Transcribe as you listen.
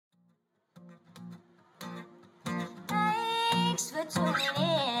Thanks for tuning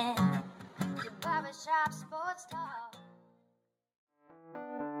in to Barbershop Sports Talk.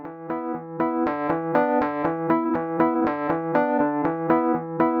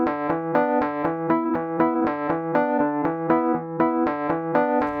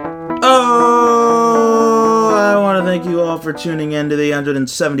 Oh, I want to thank you all for tuning in to the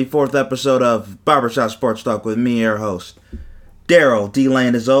 174th episode of Barbershop Sports Talk with me, your host, Daryl D.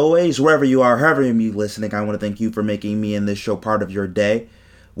 Lane. As always, wherever you are, however you're listening, I want to thank you for making me and this show part of your day,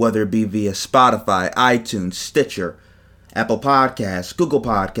 whether it be via Spotify, iTunes, Stitcher, Apple Podcasts, Google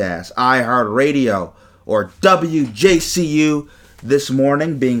Podcasts, iHeartRadio, or WJCU this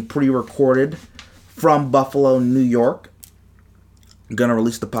morning, being pre-recorded from Buffalo, New York. I'm gonna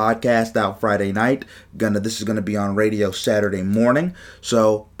release the podcast out Friday night. This is gonna be on radio Saturday morning.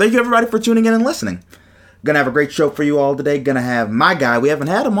 So thank you everybody for tuning in and listening. Gonna have a great show for you all today. Gonna have my guy. We haven't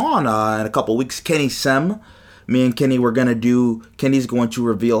had him on in a couple weeks. Kenny Sem. Me and Kenny Kenny's going to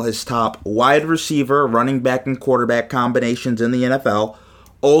reveal his top wide receiver, running back, and quarterback combinations in the NFL.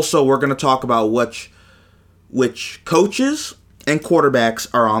 Also, we're gonna talk about which coaches and quarterbacks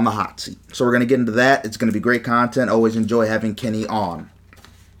are on the hot seat. So we're going to get into that. It's going to be great content. Always enjoy having Kenny on.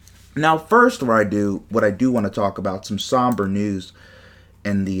 Now, first, what I do want to talk about, some somber news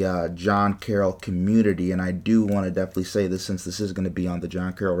in the John Carroll community, and I do want to definitely say this since this is going to be on the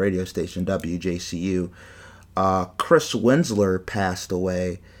John Carroll radio station, WJCU. Chris Winsler passed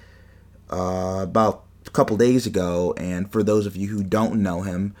away about a couple days ago, and for those of you who don't know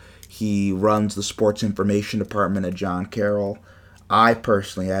him, he runs the sports information department at John Carroll. I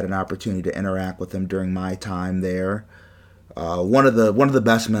personally had an opportunity to interact with him during my time there. One of the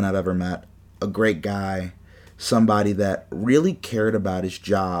best men I've ever met. A great guy, somebody that really cared about his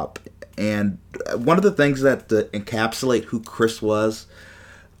job. And one of the things that encapsulate who Chris was,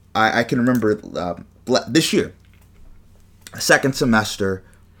 I can remember this year, second semester.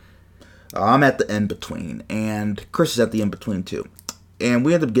 I'm at the in-between, and Chris is at the in-between too. And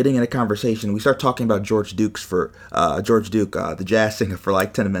we end up getting in a conversation. We start talking about George Duke, the jazz singer, for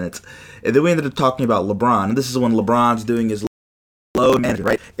like 10 minutes. And then we ended up talking about LeBron. And this is when LeBron's doing his load management,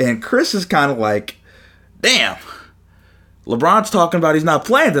 right? And Chris is kind of like, damn, LeBron's talking about he's not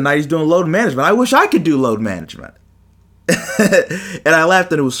playing tonight. He's doing load management. I wish I could do load management. And I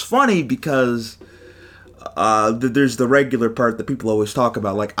laughed, and it was funny because there's the regular part that people always talk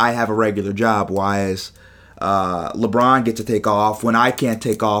about. Like, I have a regular job. Why is LeBron gets to take off when I can't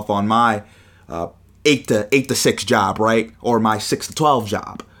take off on my 8 to 6 job, right? Or my 6 to 12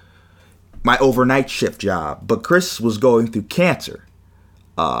 job, my overnight shift job. But Chris was going through cancer,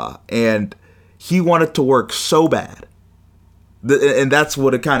 and he wanted to work so bad. And that's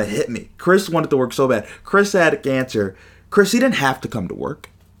what it kind of hit me. Chris wanted to work so bad. Chris had cancer. Chris, he didn't have to come to work.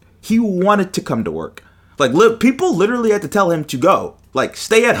 He wanted to come to work. Like, people literally had to tell him to go. Like,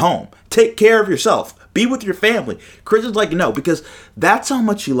 stay at home. Take care of yourself. Be with your family. Chris is like, no, because that's how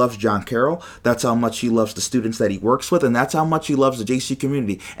much he loves John Carroll. That's how much he loves the students that he works with. And that's how much he loves the JC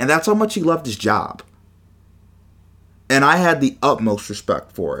community. And that's how much he loved his job. And I had the utmost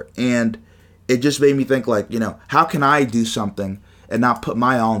respect for it. And it just made me think, like, how can I do something and not put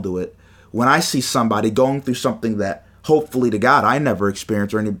my all into it when I see somebody going through something that hopefully to God I never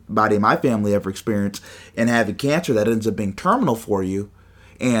experienced or anybody in my family ever experienced, and having cancer that ends up being terminal for you.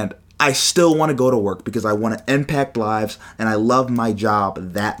 And I still want to go to work because I want to impact lives, and I love my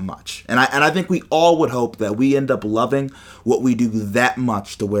job that much. And I think we all would hope that we end up loving what we do that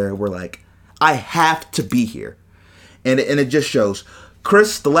much to where we're like, I have to be here. And it just shows.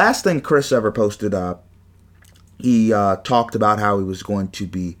 Chris, the last thing Chris ever posted, he talked about how he was going to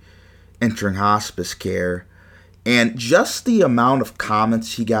be entering hospice care. And just the amount of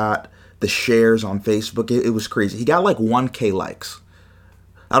comments he got, the shares on Facebook, it was crazy. He got like 1K likes.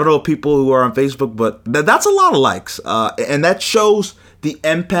 I don't know people who are on Facebook, but that's a lot of likes. And that shows the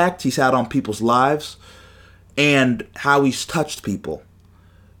impact he's had on people's lives and how he's touched people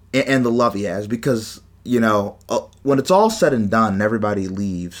and the love he has. Because, when it's all said and done and everybody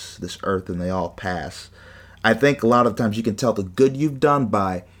leaves this earth and they all pass, I think a lot of times you can tell the good you've done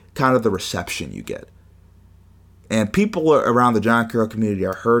by kind of the reception you get. And people around the John Carroll community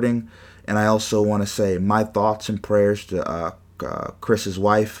are hurting. And I also want to say my thoughts and prayers to Chris's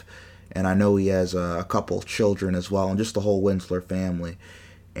wife, and I know he has a couple children as well, and just the whole Winsler family.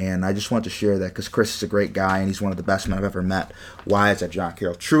 And I just want to share that because Chris is a great guy, and he's one of the best men I've ever met. Why is at John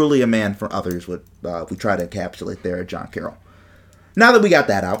Carroll? Truly a man for others, what we try to encapsulate there at John Carroll. Now that we got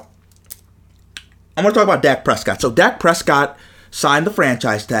that out, I'm going to talk about Dak Prescott. So Dak Prescott signed the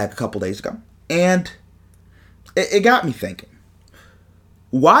franchise tag a couple days ago, and it got me thinking.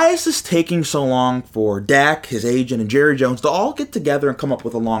 Why is this taking so long for Dak, his agent, and Jerry Jones to all get together and come up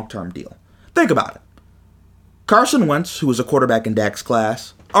with a long-term deal? Think about it. Carson Wentz, who was a quarterback in Dak's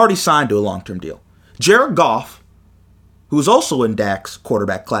class, already signed to a long-term deal. Jared Goff, who was also in Dak's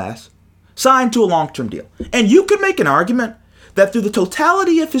quarterback class, signed to a long-term deal. And you could make an argument that through the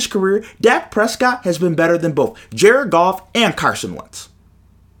totality of his career, Dak Prescott has been better than both Jared Goff and Carson Wentz.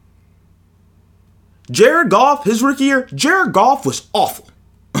 Jared Goff, his rookie year, Jared Goff was awful.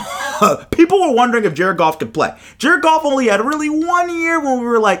 People were wondering if Jared Goff could play. Jared Goff only had really 1 year when we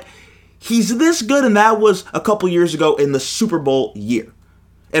were like, he's this good, and that was a couple years ago in the Super Bowl year.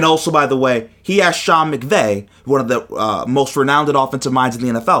 And also, by the way, he asked Sean McVay, one of the most renowned offensive minds in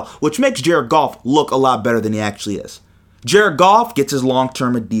the NFL, which makes Jared Goff look a lot better than he actually is. Jared Goff gets his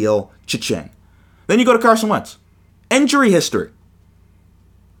long-term deal, cha-ching. Then you go to Carson Wentz. Injury history.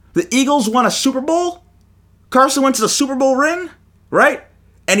 The Eagles won a Super Bowl. Carson Wentz is a Super Bowl ring, right?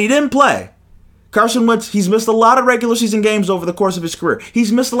 And he didn't play. Carson Wentz, he's missed a lot of regular season games over the course of his career.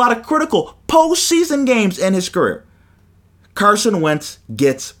 He's missed a lot of critical postseason games in his career. Carson Wentz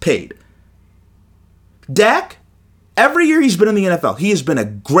gets paid. Dak, every year he's been in the NFL, he has been a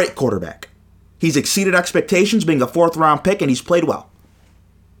great quarterback. He's exceeded expectations being a 4th-round pick, and he's played well.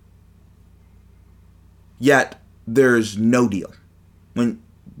 Yet, there's no deal.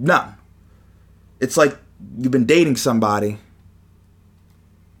 None. It's like you've been dating somebody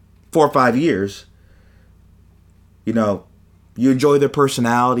 4 or 5 years. You know, you enjoy their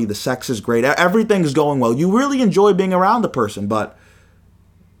personality, the sex is great, everything's going well. You really enjoy being around the person, but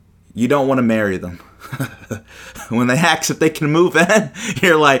you don't want to marry them. When they ask if they can move in,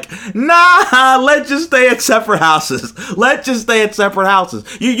 you're like, nah, let's just stay at separate houses. Let's just stay at separate houses.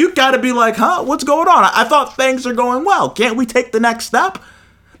 You got to be like, huh, what's going on? I thought things are going well. Can't we take the next step?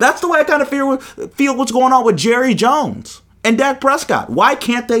 That's the way I kind of feel what's going on with Jerry Jones and Dak Prescott. Why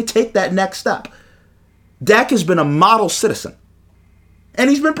can't they take that next step? Dak has been a model citizen. And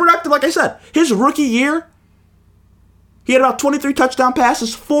he's been productive, like I said. His rookie year, he had about 23 touchdown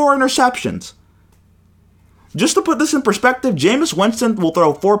passes, 4 interceptions. Just to put this in perspective, Jameis Winston will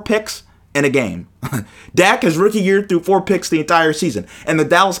throw 4 picks in a game. Dak, his rookie year, threw 4 picks the entire season. And the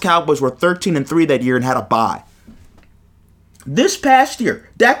Dallas Cowboys were 13-3 that year and had a bye. This past year,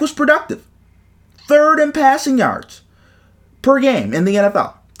 Dak was productive. 3rd in passing yards per game in the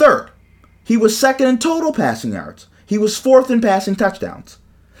NFL. 3rd. He was 2nd in total passing yards. He was 4th in passing touchdowns.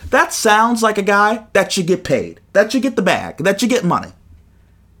 That sounds like a guy that should get paid, that should get the bag, that should get money.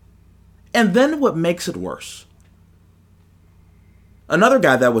 And then what makes it worse? Another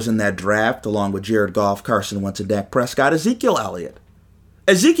guy that was in that draft, along with Jared Goff, Carson Wentz, and Dak Prescott, Ezekiel Elliott.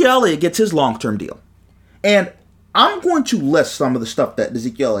 Ezekiel Elliott gets his long-term deal. And I'm going to list some of the stuff that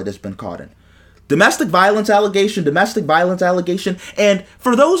Ezekiel Elliott has been caught in. Domestic violence allegation. And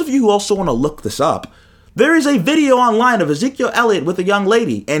for those of you who also want to look this up, there is a video online of Ezekiel Elliott with a young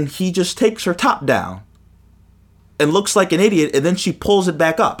lady, and he just takes her top down and looks like an idiot, and then she pulls it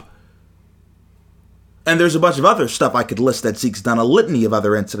back up. And there's a bunch of other stuff I could list that Zeke's done, a litany of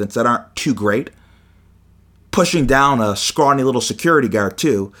other incidents that aren't too great. Pushing down a scrawny little security guard,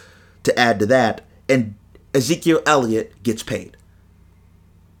 too, to add to that. And Ezekiel Elliott gets paid.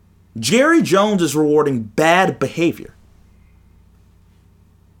 Jerry Jones is rewarding bad behavior.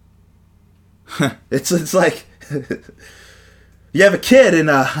 It's like you have a kid and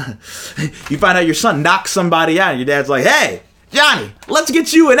you find out your son knocked somebody out, and your dad's like, hey, Johnny, let's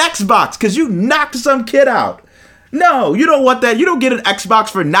get you an Xbox because you knocked some kid out. No, you don't want that. You don't get an Xbox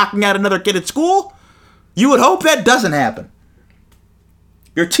for knocking out another kid at school. You would hope that doesn't happen.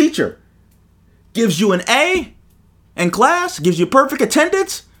 Your teacher gives you an A in class, gives you perfect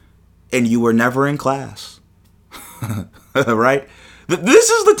attendance, and you were never in class. Right? This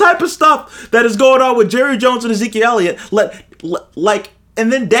is the type of stuff that is going on with Jerry Jones and Ezekiel Elliott.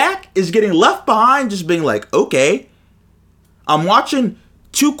 And then Dak is getting left behind, just being like, okay, I'm watching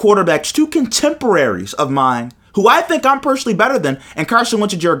 2 quarterbacks, 2 contemporaries of mine, who I think I'm personally better than, and Carson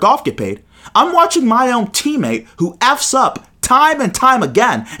Wentz and Jared Goff get paid. I'm watching my own teammate who F's up time and time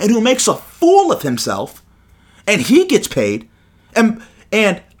again, and who makes a fool of himself, and he gets paid. And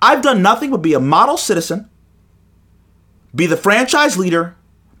I've done nothing but be a model citizen, be the franchise leader,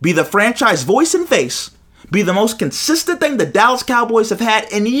 be the franchise voice and face, be the most consistent thing the Dallas Cowboys have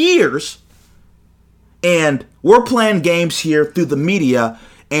had in years, and we're playing games here through the media,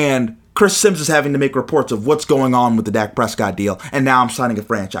 and Chris Sims is having to make reports of what's going on with the Dak Prescott deal, and now I'm signing a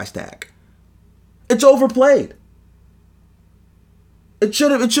franchise tag. It's overplayed. This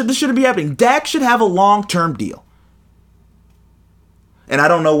shouldn't be happening. Dak should have a long-term deal. And I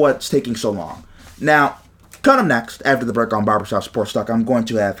don't know what's taking so long. Now, Coming up next, after the break on Barbershop Sports Talk, I'm going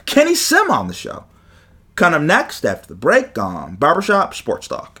to have Kenny Sim on the show. Coming up next, after the break on Barbershop Sports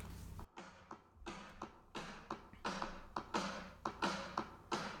Talk.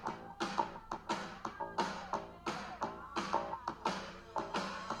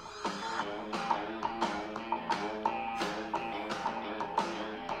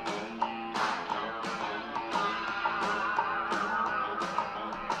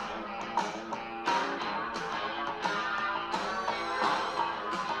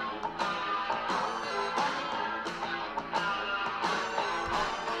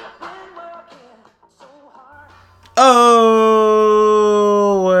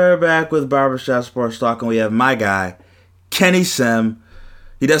 Oh, we're back with Barbershop Sports Talk, and we have my guy, Kenny Sim.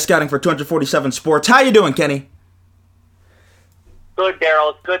 He does scouting for 247 Sports. How you doing, Kenny? Good,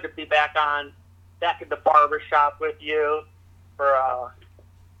 Daryl. It's good to be back at the barbershop with you for a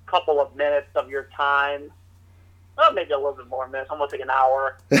couple of minutes of your time. Well, maybe a little bit more minutes, almost like an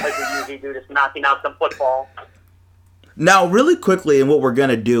hour, like we usually do, just knocking out some football. Now, really quickly, and what we're going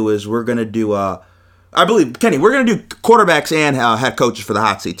to do is we're going to do, I believe, Kenny, we're going to do quarterbacks and head coaches for the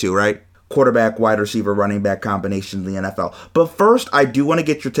hot seat too, right? Quarterback, wide receiver, running back combinations in the NFL. But first, I do want to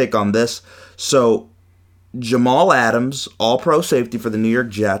get your take on this. So, Jamal Adams, all-pro safety for the New York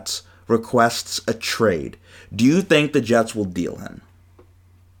Jets, requests a trade. Do you think the Jets will deal him?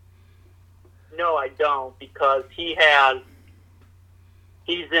 No, I don't, because he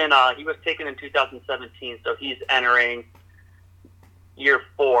was taken in 2017, so he's entering year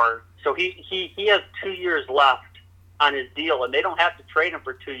 4. So he has 2 years left on his deal, and they don't have to trade him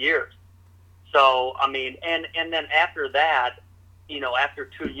for 2 years. So, I mean, and then after that, after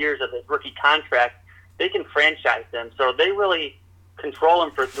 2 years of his rookie contract, they can franchise him. So they really control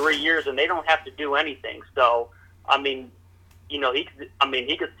him for 3 years, and they don't have to do anything. So, I mean, he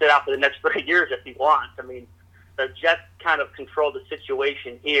could sit out for the next 3 years if he wants. I mean, the Jets kind of control the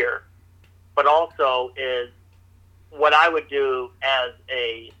situation here, but also is what I would do as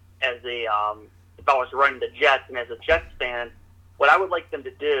if I was running the Jets and as a Jets fan, what I would like them to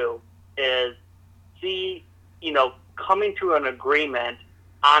do is see, coming to an agreement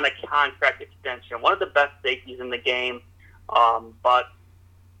on a contract extension. One of the best safeties in the game, but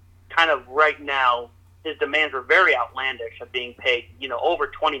kind of right now, his demands are very outlandish of being paid, over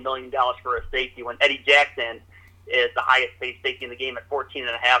 $20 million for a safety when Eddie Jackson is the highest paid safety in the game at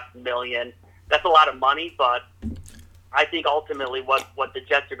 $14.5 million. That's a lot of money, but I think ultimately what the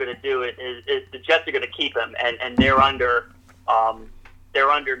Jets are going to do is the Jets are going to keep him, and they're under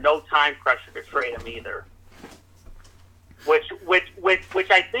no time pressure to trade him either. Which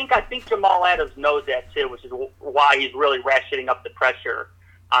I think Jamal Adams knows that too, which is why he's really ratcheting up the pressure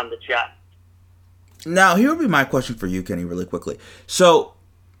on the Jets. Now, here would be my question for you, Kenny, really quickly. So,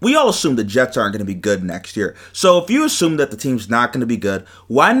 we all assume the Jets aren't going to be good next year. So, if you assume that the team's not going to be good,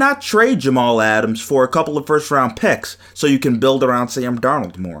 why not trade Jamal Adams for a couple of first-round picks so you can build around Sam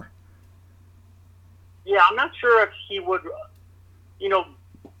Darnold more? Yeah, I'm not sure if he would,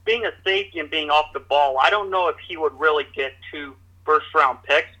 being a safety and being off the ball, I don't know if he would really get 2 first-round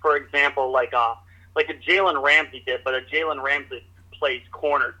picks, for example, like a Jalen Ramsey did, but a Jalen Ramsey plays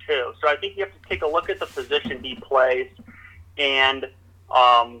corner too. So I think you have to take a look at the position he plays, and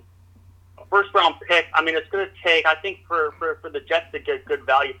a first-round pick, I mean, it's going to take, I think for the Jets to get good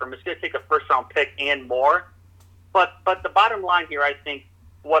value from him, it's going to take a first-round pick and more. But the bottom line here, I think,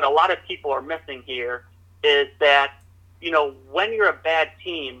 what a lot of people are missing here is that, when you're a bad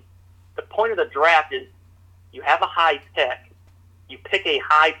team, the point of the draft is you have a high pick, you pick a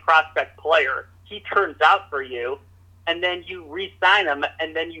high prospect player, he turns out for you, and then you re-sign him,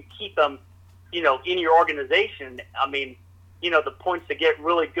 and then you keep him, in your organization. I mean, the point's to get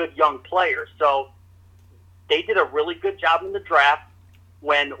really good young players. So they did a really good job in the draft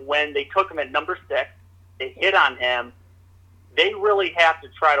when they took him at number 6. They hit on him. They really have to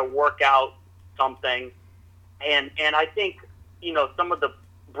try to work out something. And I think, some of the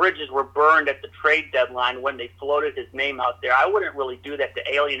bridges were burned at the trade deadline when they floated his name out there. I wouldn't really do that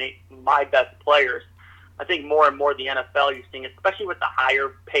to alienate my best players. I think more and more the NFL you're seeing, especially with the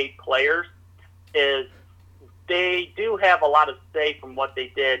higher paid players, is they do have a lot of say from what they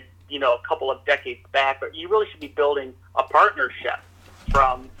did, a couple of decades back, but you really should be building a partnership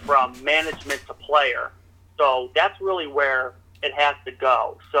from management to player. So that's really where it has to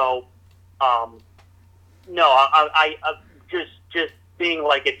go. So, no, I just being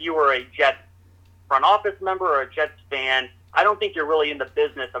like, if you were a Jets front office member or a Jets fan, I don't think you're really in the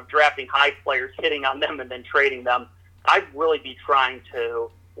business of drafting high players, hitting on them, and then trading them. I'd really be trying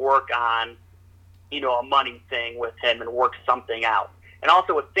to work on, a money thing with him and work something out. And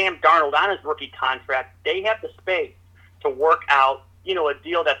also with Sam Darnold on his rookie contract, they have the space to work out, a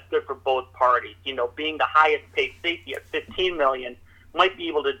deal that's good for both parties. Being the highest paid safety at $15 million might be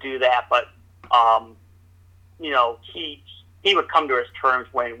able to do that, but he would come to his terms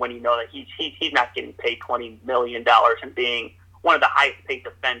when he know that he's not getting paid $20 million and being one of the highest paid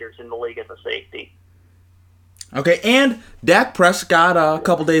defenders in the league as a safety. Okay, and Dak Prescott a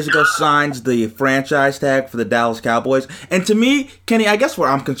couple days ago signs the franchise tag for the Dallas Cowboys. And to me, Kenny, I guess where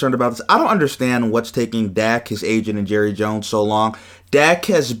I'm concerned about this, I don't understand what's taking Dak, his agent, and Jerry Jones so long. Dak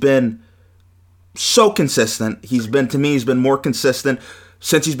has been so consistent. He's been more consistent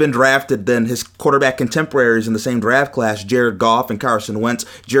since he's been drafted than his quarterback contemporaries in the same draft class, Jared Goff and Carson Wentz.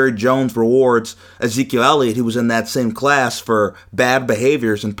 Jerry Jones rewards Ezekiel Elliott, who was in that same class, for bad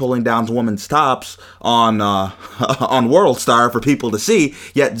behaviors and pulling down women's tops on on World Star for people to see,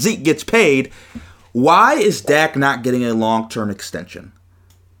 yet Zeke gets paid. Why is Dak not getting a long-term extension?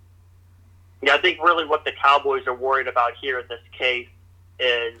 Yeah, I think really what the Cowboys are worried about here in this case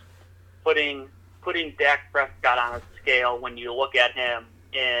is putting Dak Prescott on a scale when you look at him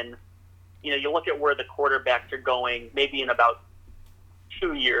you look at where the quarterbacks are going maybe in about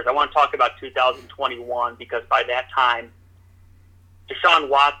 2 years. I want to talk about 2021 because by that time, Deshaun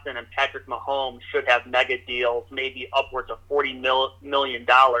Watson and Patrick Mahomes should have mega deals, maybe upwards of $40 million.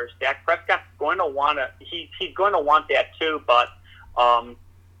 Dak Prescott's going to want he's going to want that too, but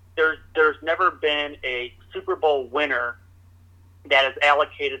there's never been a Super Bowl winner that has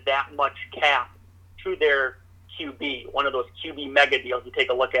allocated that much cap to their QB, one of those QB mega deals. You take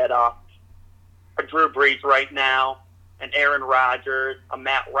a look at a Drew Brees right now, an Aaron Rodgers, a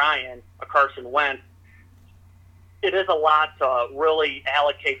Matt Ryan, a Carson Wentz. It is a lot to really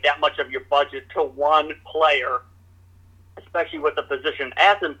allocate that much of your budget to one player, especially with a position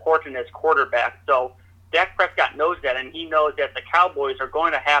as important as quarterback. So Dak Prescott knows that, and he knows that the Cowboys are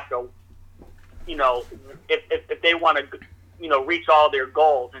going to have to, if they want to, reach all their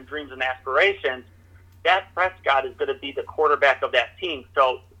goals and dreams and aspirations, Dak Prescott is going to be the quarterback of that team.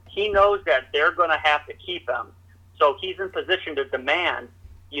 So he knows that they're going to have to keep him. So he's in position to demand,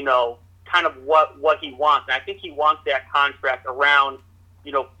 kind of what he wants. And I think he wants that contract around,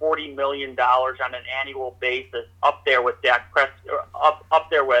 $40 million on an annual basis, up there with Dak Prescott, up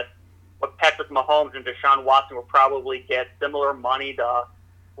there with what Patrick Mahomes and Deshaun Watson will probably get similar money to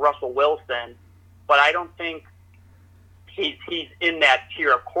Russell Wilson. But I don't think he's in that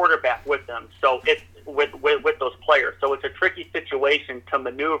tier of quarterback with them. So it's with those players. So it's a tricky situation to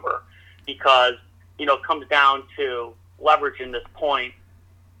maneuver because, it comes down to leveraging this point,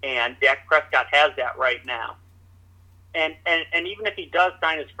 and Dak Prescott has that right now. And even if he does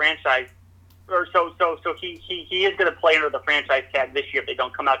sign his franchise, or so he is going to play under the franchise tag this year if they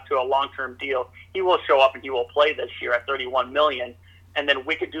don't come out to a long-term deal. He will show up and he will play this year at $31 million. And then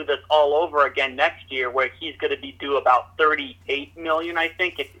we could do this all over again next year where he's going to be due about $38 million, I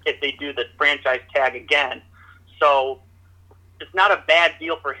think, if they do the franchise tag again. So it's not a bad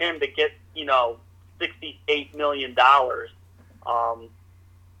deal for him to get, $68 million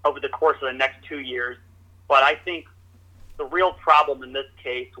over the course of the next 2 years. But I think the real problem in this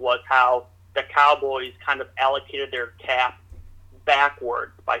case was how the Cowboys kind of allocated their cap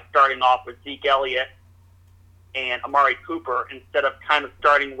backwards by starting off with Zeke Elliott and Amari Cooper instead of kind of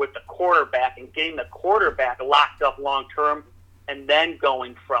starting with the quarterback and getting the quarterback locked up long term and then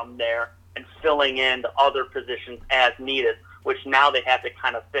going from there and filling in the other positions as needed, which now they have to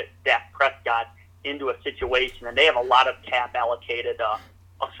kind of fit Dak Prescott into a situation. And they have a lot of cap allocated, a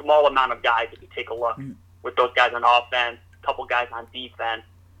small amount of guys if you take a look with those guys on offense, a couple guys on defense.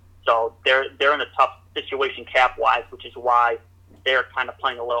 So they're in a tough situation cap-wise, which is why they're kind of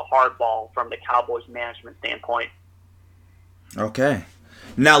playing a little hardball from the Cowboys management standpoint. Okay.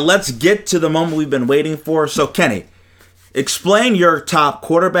 Now let's get to the moment we've been waiting for. So, Kenny, explain your top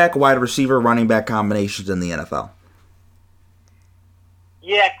quarterback, wide receiver, running back combinations in the NFL.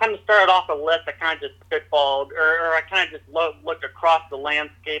 Yeah, I kind of started off a list. I kind of just spitballed, or I kind of just looked across the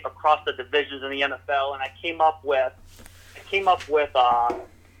landscape, across the divisions in the NFL, and I came up with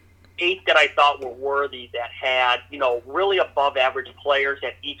 8 that I thought were worthy that had, really above average players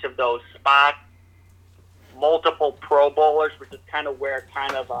at each of those spots, multiple Pro Bowlers, which is kind of where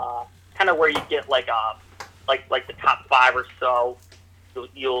you get like the top 5 or so.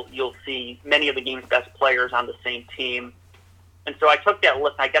 You'll see many of the game's best players on the same team. And so I took that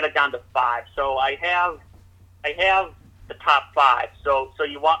list and I got it down to 5. So I have the top 5. So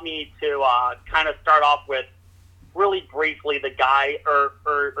you want me to kind of start off with really briefly the guy or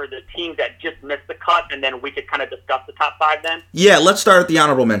the teams that just missed the cut, and then we could kind of discuss the top 5 then? Yeah, let's start at the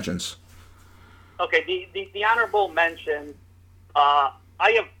honorable mentions. Okay, the honorable mentions I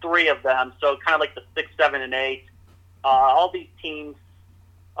have three of them, so kind of like the 6, 7, and 8. All these teams.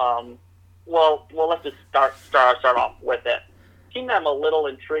 Well, let's just start off with it. The team that I'm a little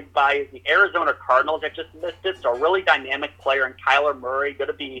intrigued by is the Arizona Cardinals. I just missed it. So a really dynamic player in Kyler Murray, going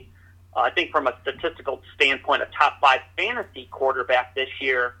to be, I think, from a statistical standpoint, a top 5 fantasy quarterback this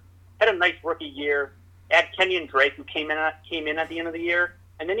year. Had a nice rookie year. Add Kenyon Drake, who came in at the end of the year.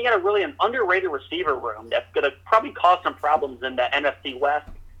 And then you got an underrated receiver room that's going to probably cause some problems in the NFC West.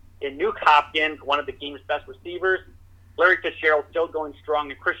 In Nuke Hopkins, one of the game's best receivers. Larry Fitzgerald still going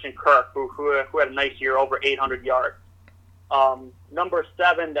strong, and Christian Kirk, who had a nice year, over 800 yards. Number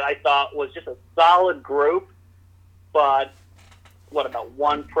 7 that I thought was just a solid group, but what about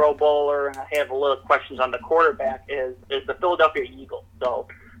one Pro Bowler? And I have a little questions on the quarterback is the Philadelphia Eagles. So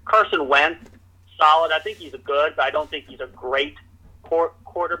Carson Wentz, solid. I think he's good, but I don't think he's a great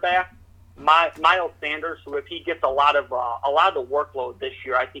quarterback. Miles Sanders, who if he gets a lot of the workload this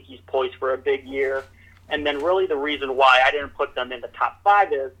year, I think he's poised for a big year. And then really the reason why I didn't put them in the top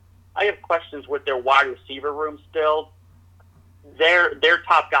 5 is I have questions with their wide receiver room still. Their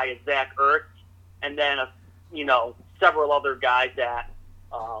top guy is Zach Ertz, and then several other guys that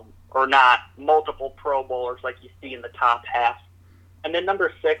are not multiple Pro Bowlers like you see in the top half. And then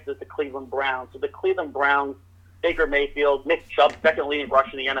number 6 is the Cleveland Browns. So the Cleveland Browns, Baker Mayfield, Nick Chubb, second leading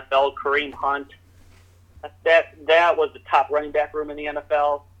rusher in the NFL, Kareem Hunt. That was the top running back room in the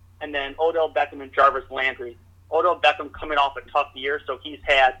NFL. And then Odell Beckham and Jarvis Landry. Odell Beckham coming off a tough year, so he's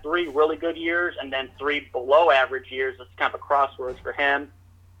had 3 really good years and then 3 below average years. It's kind of a crossroads for him.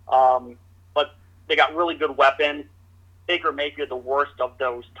 But they got really good weapons. Baker Mayfield, the worst of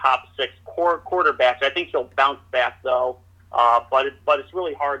those top 6 quarterbacks. I think he'll bounce back, though. But it's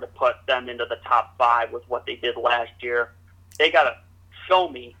really hard to put them into the top 5 with what they did last year. They got to show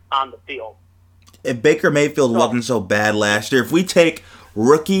me on the field. If Baker Mayfield wasn't so bad last year, if we take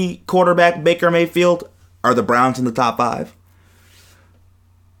rookie quarterback Baker Mayfield, are the Browns in the top 5?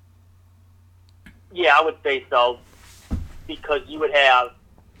 Yeah, I would say so, because you would have,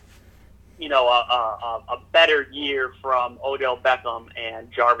 a better year from Odell Beckham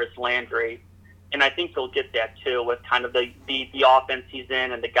and Jarvis Landry, and I think they'll get that too with kind of the offense he's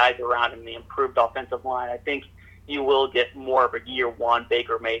in and the guys around him, the improved offensive line. I think you will get more of a year 1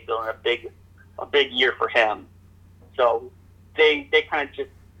 Baker Mayfield and a big year for him. So they kind of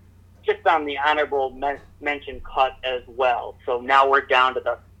just on the honorable mention cut as well. So now we're down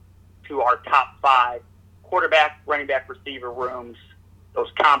to our top 5 quarterback, running back, receiver rooms, those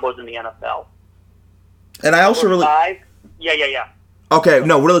combos in the NFL. And I also Number 5, yeah. Okay,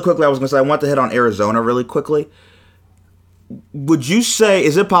 no, really quickly, I was going to say, I want to hit on Arizona really quickly. Would you say,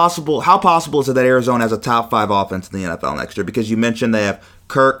 how possible is it that Arizona has a top 5 offense in the NFL next year? Because you mentioned they have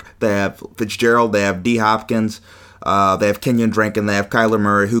Kirk, they have Fitzgerald, they have D. Hopkins, they have Kenyon Drake, and they have Kyler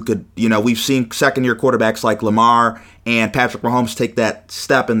Murray, who could, we've seen second-year quarterbacks like Lamar and Patrick Mahomes take that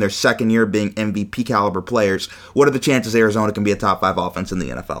step in their second year being MVP caliber players. What are the chances Arizona can be a top 5 offense in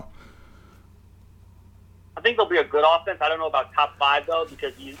the NFL? I think they'll be a good offense. I don't know about top 5, though,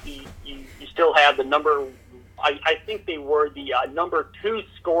 because you still have the number. I think they were the number 2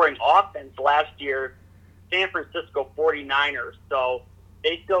 scoring offense last year, San Francisco 49ers. So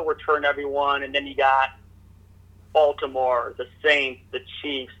they still return everyone, and then you got Baltimore, the Saints, the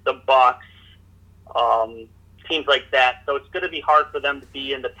Chiefs, the Bucks, teams like that. So it's going to be hard for them to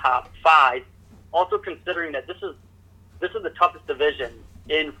be in the top 5. Also considering that this is the toughest division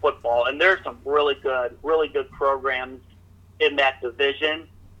in football, and there's some really good programs in that division.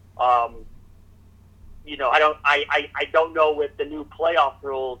 I don't know with the new playoff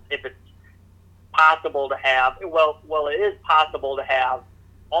rules if it's possible to have. Well, it is possible to have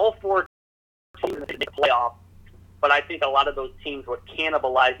all 4 teams in the playoff, but I think a lot of those teams would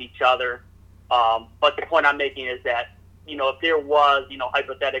cannibalize each other. But the point I'm making is that, if there was,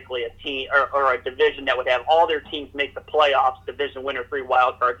 hypothetically a team or a division that would have all their teams make the playoffs, division winner, 3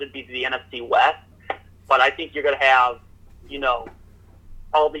 wild cards, it'd be the NFC West. But I think you're going to have,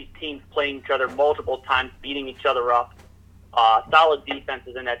 all these teams playing each other multiple times, beating each other up. Solid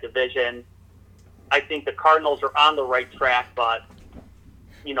defenses in that division. I think the Cardinals are on the right track, but,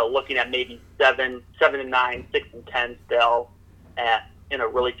 looking at maybe 7-9, 6-10 still in a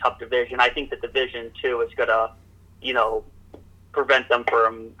really tough division. I think the division, too, is going to, prevent them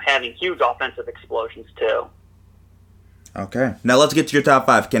from having huge offensive explosions, too. Okay. Now let's get to your top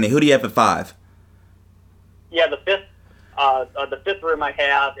 5, Kenny. Who do you have at 5? Yeah, the fifth room I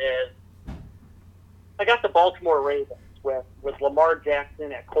have is I got the Baltimore Ravens with Lamar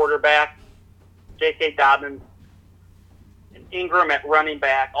Jackson at quarterback, J.K. Dobbins, and Ingram at running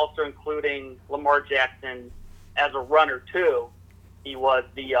back, also including Lamar Jackson as a runner, too. He was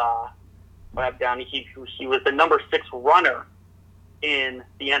the what I have down. He was the number 6 runner in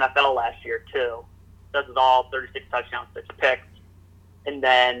the NFL last year too. Does it all, 36 touchdowns, 6 picks, and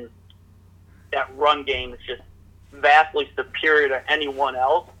then that run game is just vastly superior to anyone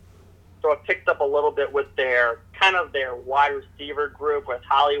else. So it picks up a little bit with their wide receiver group with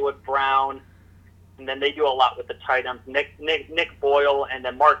Hollywood Brown, and then they do a lot with the tight ends, Nick Boyle, and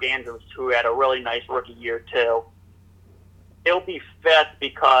then Mark Andrews, who had a really nice rookie year too. It'll be 5th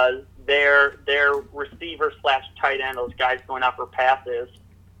because their receiver / tight end, those guys going out for passes,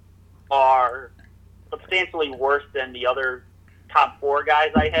 are substantially worse than the other top 4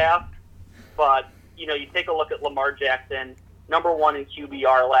 guys I have. But, you take a look at Lamar Jackson, number 1 in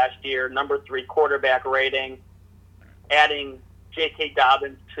QBR last year, number 3 quarterback rating, adding J.K.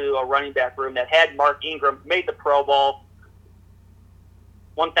 Dobbins to a running back room that had Mark Ingram, made the Pro Bowl,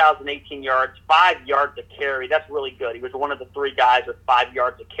 1,018 yards, 5 yards a carry. That's really good. He was one of the 3 guys with 5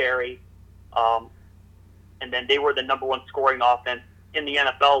 yards a carry. And then they were the number 1 scoring offense in the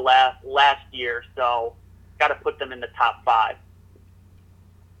NFL last year, so got to put them in the top 5.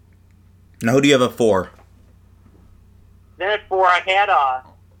 Now, who do you have at 4? Then at 4, I had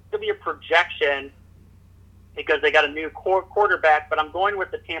to be a projection because they got a new quarterback, but I'm going with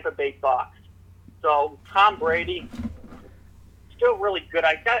the Tampa Bay Bucs. So Tom Brady, still really good.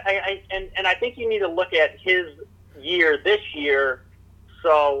 I think you need to look at his year this year.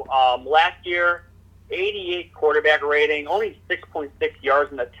 So last year, 88 quarterback rating, only 6.6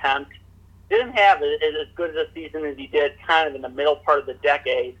 yards an attempt. Didn't have as good a season as he did kind of in the middle part of the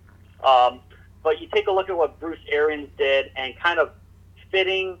decade. But you take a look at what Bruce Arians did and kind of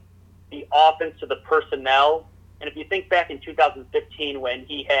fitting the offense to the personnel. And if you think back in 2015 when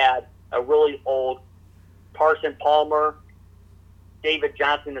he had a really old Carson Palmer, David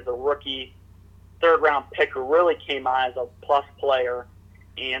Johnson as a rookie, 3rd-round pick who really came on as a plus player,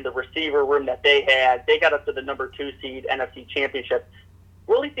 and the receiver room that they had, they got up to the number 2 seed NFC Championship.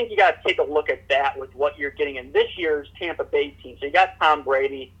 Really think you got to take a look at that with what you're getting in this year's Tampa Bay team. So you got Tom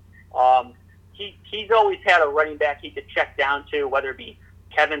Brady. He's always had a running back he could check down to, whether it be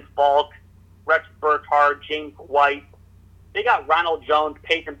Kevin Falk, Rex Burkhardt, James White. They got Ronald Jones,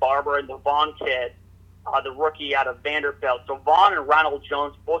 Peyton Barber, and the Vaughn kid, the rookie out of Vanderbilt. So Vaughn and Ronald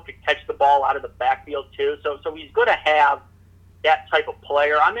Jones both could catch the ball out of the backfield too. So he's going to have that type of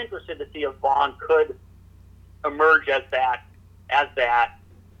player. I'm interested to see if Vaughn could emerge as that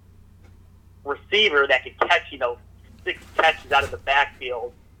receiver that could catch 6 catches out of the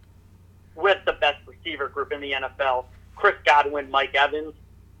backfield with the best receiver group in the NFL. Chris Godwin, Mike Evans,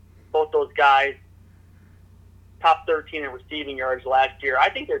 both those guys, top 13 in receiving yards last year. I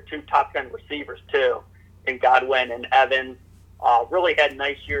think they're 2 top 10 receivers too, in Godwin and Evans. Really had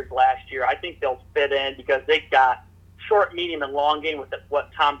nice years last year. I think they'll fit in because they've got short, medium, and long game with what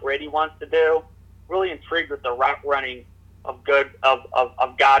Tom Brady wants to do. Really intrigued with the route running of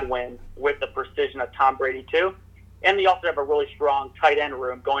Godwin with the precision of Tom Brady too. And they also have a really strong tight end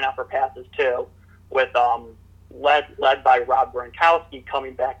room going out for passes too, with led by Rob Gronkowski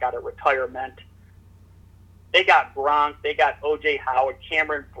coming back out of retirement. They got Gronk, they got O.J. Howard,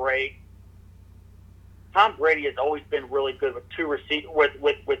 Cameron Brate. Tom Brady has always been really good with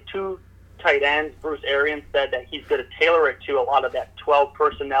 2 tight ends. Bruce Arians said that he's going to tailor it to a lot of that 12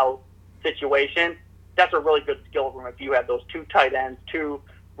 personnel situation. That's a really good skill room if you have those 2 tight ends, 2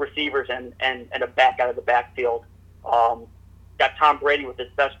 receivers, and a back out of the backfield. Got Tom Brady with his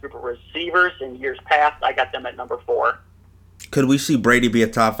best group of receivers in years past. I got them at number 4. Could we see Brady be a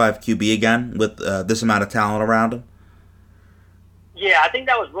top 5 QB again with this amount of talent around him? Yeah, I think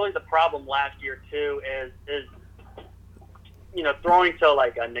that was really the problem last year too. Is throwing to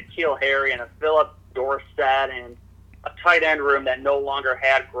like a N'Keal Harry and a Philip Dorsett and a tight end room that no longer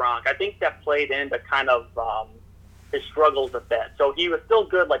had Gronk. I think that played into kind of his struggles a bit. So he was still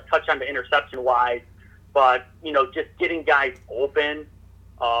good, like touchdown to interception wise, but just getting guys open.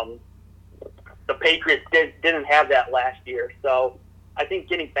 The Patriots didn't have that last year. So I think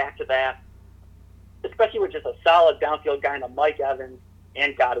getting back to that, especially with just a solid downfield guy in Mike Evans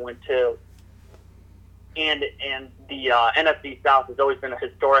and Godwin too. And the NFC South has always been a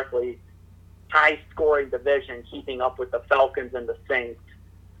historically high-scoring division, keeping up with the Falcons and the Saints.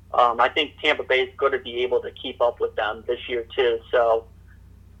 I think Tampa Bay is going to be able to keep up with them this year too. So,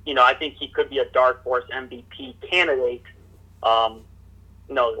 I think he could be a dark horse MVP candidate.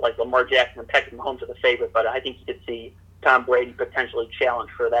 Like Lamar Jackson and Patrick Mahomes are the favorite, but I think you could see Tom Brady potentially challenge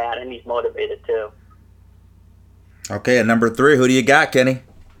for that, and he's motivated too. Okay, at number 3, who do you got, Kenny?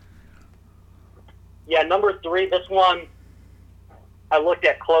 Yeah, number 3, this one I looked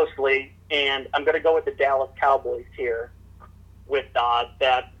at closely, and I'm going to go with the Dallas Cowboys here. with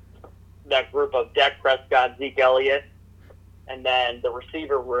that group of Dak Prescott, Zeke Elliott, and then the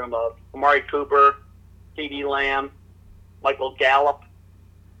receiver room of Amari Cooper, CeeDee Lamb, Michael Gallup.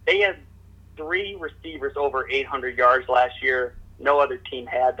 They had 3 receivers over 800 yards last year. No other team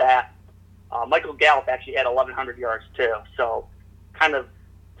had that. Michael Gallup actually had 1,100 yards too. So kind of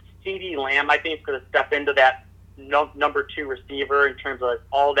CeeDee Lamb, I think, is going to step into that number 2 receiver in terms of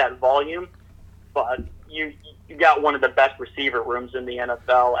all that volume. But you got one of the best receiver rooms in the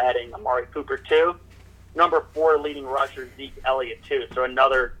NFL, adding Amari Cooper too. Number 4 leading rusher, Zeke Elliott too. So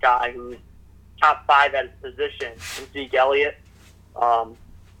another guy who's top 5 at his position, Zeke Elliott.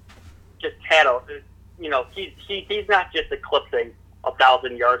 Just had he's not just eclipsing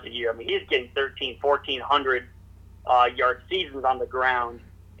 1,000 yards a year. I mean, he's getting 1,400 yard seasons on the ground,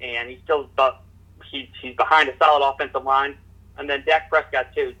 and he's behind a solid offensive line. And then Dak Prescott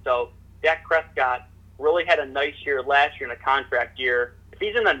too. So Dak Prescott really had a nice year last year in a contract year. If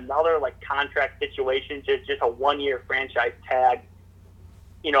he's in another contract situation, just a 1-year franchise tag,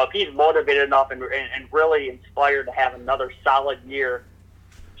 if he's motivated enough and really inspired to have another solid year,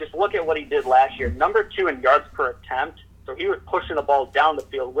 just look at what he did last year. Number 2 in yards per attempt. So he was pushing the ball down the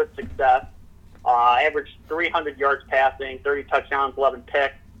field with success. Averaged 300 yards passing, 30 touchdowns, 11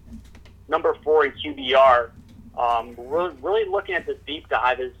 picks. Number 4 in QBR. Really looking at this deep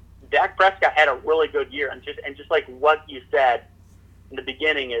dive is Dak Prescott had a really good year, and just like what you said in the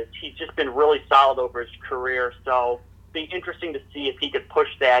beginning is he's just been really solid over his career. So be interesting to see if he could push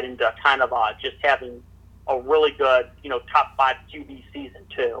that into kind of just having a really good, top 5 QB season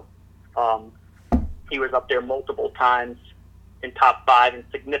too. He was up there multiple times in top 5 in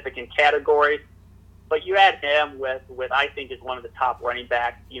significant categories. But you add him with I think is one of the top running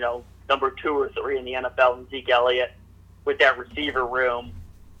backs, number 2 or 3 in the NFL, and Zeke Elliott with that receiver room.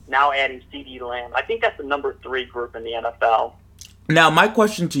 Now adding CeeDee Lamb. I think that's the number 3 group in the NFL. Now, my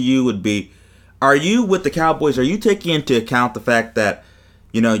question to you would be, are you, with the Cowboys, are you taking into account the fact that,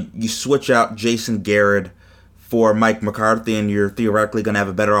 you switch out Jason Garrett for Mike McCarthy and you're theoretically going to have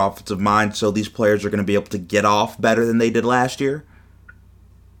a better offensive mind, so these players are going to be able to get off better than they did last year?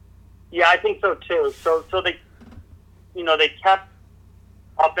 Yeah, I think so too. So they, they kept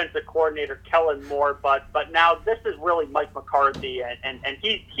offensive coordinator Kellen Moore, but now this is really Mike McCarthy, and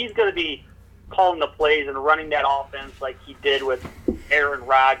he's going to be calling the plays and running that offense like he did with Aaron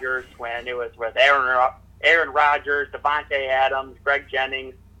Rodgers when it was with Aaron Rodgers, Devontae Adams, Greg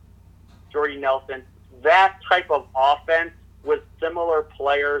Jennings, Jordy Nelson. That type of offense with similar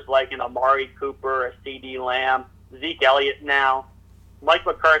players like an Amari Cooper, a CeeDee Lamb, Zeke Elliott now. Mike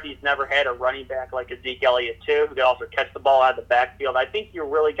McCarthy's never had a running back like a Zeke Elliott too, who can also catch the ball out of the backfield. I think you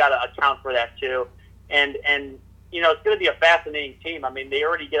really got to account for that too. And it's going to be a fascinating team. I mean, they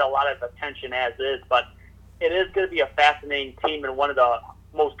already get a lot of attention as is, but it is going to be a fascinating team, and one of the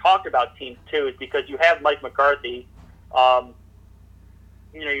most talked about teams too is because you have Mike McCarthy.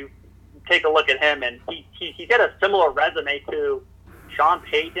 You take a look at him, and he's got a similar resume to Sean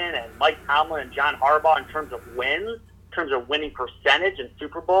Payton and Mike Tomlin and John Harbaugh in terms of wins, in terms of winning percentage in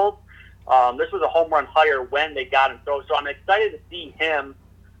Super Bowls. This was a home run hire when they got him. So I'm excited to see him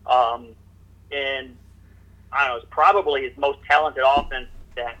in, I don't know, it's probably his most talented offense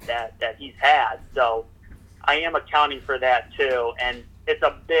that he's had. So I am accounting for that too. And it's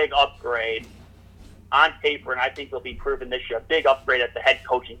a big upgrade on paper, and I think it'll be proven this year, a big upgrade at the head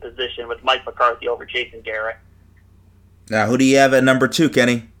coaching position with Mike McCarthy over Jason Garrett. Now, who do you have at number 2,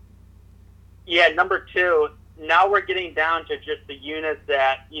 Kenny? Yeah, number 2. Now we're getting down to just the units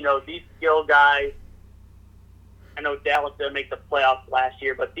that, these skill guys, I know Dallas didn't make the playoffs last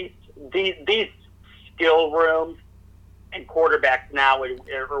year, but these skill rooms and quarterbacks now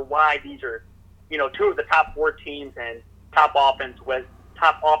are why these are, 2 of the top 4 teams and top offenses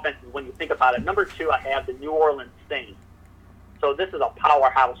when you think about it. Number 2, I have the New Orleans Saints. So this is a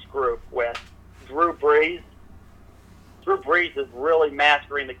powerhouse group with Drew Brees. Drew Brees is really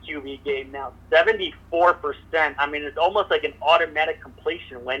mastering the QB game now. 74%. I mean, it's almost like an automatic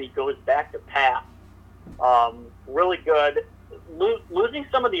completion when he goes back to pass. Really good. Losing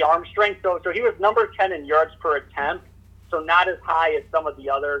some of the arm strength. So he was number 10 in yards per attempt. So not as high as some of the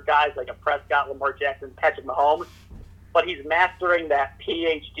other guys like a Prescott, Lamar Jackson, Patrick Mahomes. But he's mastering that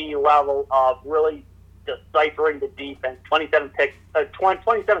PhD level of really deciphering the defense. 27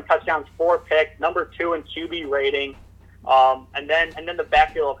 touchdowns, 4 picks, number 2 in QB rating. And then the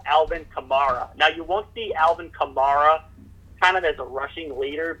backfield of Alvin Kamara. Now, you won't see Alvin Kamara kind of as a rushing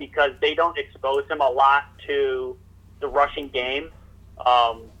leader because they don't expose him a lot to the rushing game.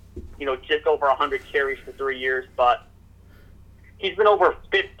 Just over 100 carries for 3 years, but he's been over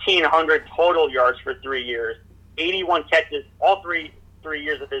 1,500 total yards for 3 years. 81 catches all three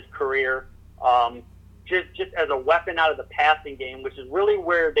years of his career. Just as a weapon out of the passing game, which is really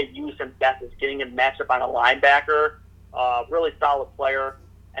where they use him best, is getting him matched up on a linebacker. Really solid player.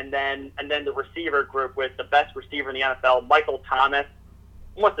 And then the receiver group with the best receiver in the NFL, Michael Thomas,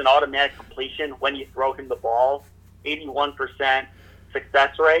 almost an automatic completion when you throw him the ball, 81%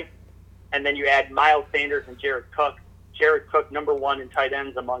 success rate. And then you add Miles Sanders and Jared Cook. Jared Cook, number one in tight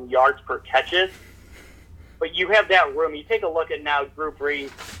ends among yards per catches. But you have that room. You take a look at now Drew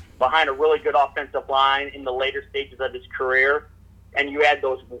Brees behind a really good offensive line in the later stages of his career, and you add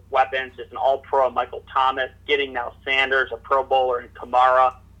those weapons, just an all-pro Michael Thomas, getting now Sanders, a Pro Bowler, and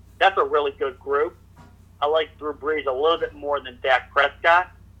Kamara. That's a really good group. I like Drew Brees a little bit more than Dak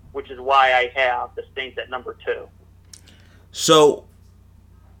Prescott, which is why I have the Saints at number 2. So,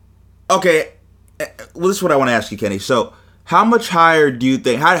 okay, well, this is what I want to ask you, Kenny. So, how much higher do you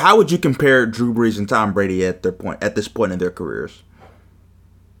think? How would you compare Drew Brees and Tom Brady at this point in their careers?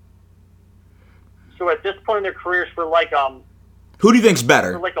 So at this point in their careers, for like who do you think's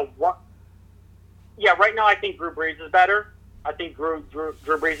better? For like a one, yeah, right now I think Drew Brees is better. I think Drew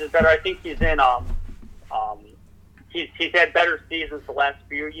Brees is better. I think he's in he's had better seasons the last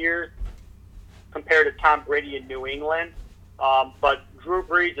few years compared to Tom Brady in New England. But Drew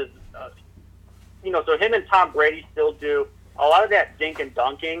Brees is, so him and Tom Brady still do a lot of that dink and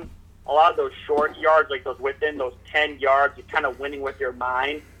dunking, a lot of those short yards, like those within those 10 yards, you're kind of winning with your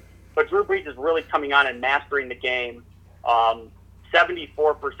mind. But Drew Brees is really coming on and mastering the game.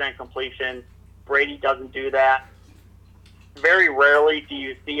 74% completion. Brady doesn't do that. Very rarely do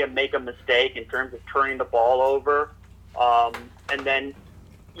you see him make a mistake in terms of turning the ball over. And then,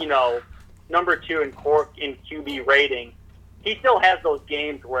 number 2 in QB rating, he still has those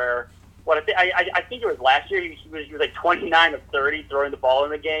games where, I think it was last year, he was like 29 of 30 throwing the ball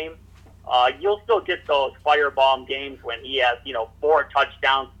in the game. You'll still get those firebomb games when he has, 4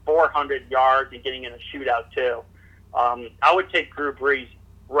 touchdowns, 400 yards, and getting in a shootout too. I would take Drew Brees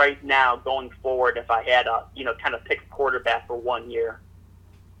right now going forward if I had a, kind of pick a quarterback for 1 year.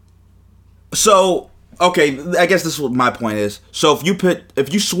 So, okay, I guess this is what my point is. So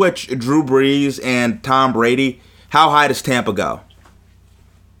if you switch Drew Brees and Tom Brady, how high does Tampa go?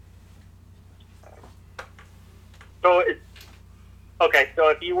 So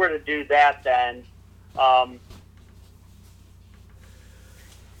if you were to do that, then I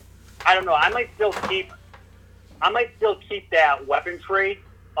don't know. I might still keep that weaponry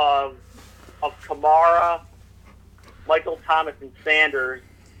of Kamara, Michael Thomas, and Sanders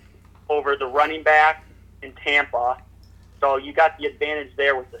over the running back in Tampa. So you got the advantage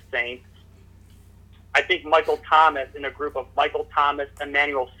there with the Saints. I think Michael Thomas, in a group of Michael Thomas,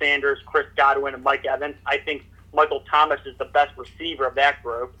 Emmanuel Sanders, Chris Godwin, and Mike Evans, I think Michael Thomas is the best receiver of that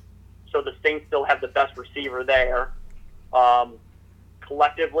group. So the Saints still have the best receiver there.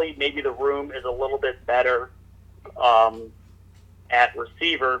 Collectively, maybe the room is a little bit better at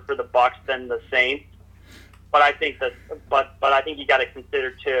receiver for the Bucs than the Saints. But I think I think you got to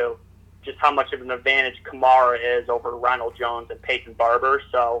consider too just how much of an advantage Kamara is over Ronald Jones and Peyton Barber.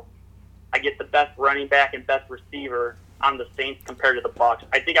 So I get the best running back and best receiver on the Saints compared to the Bucs.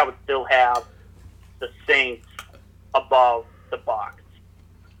 I think I would still have the Saints above the Bucs.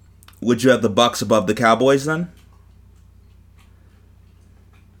 Would you have the Bucs above the Cowboys then?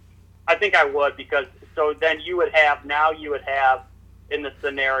 I think I would, because so then you would have in the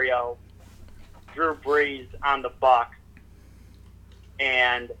scenario Drew Brees on the Bucs,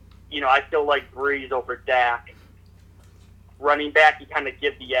 and I still like Brees over Dak. Running back, you kind of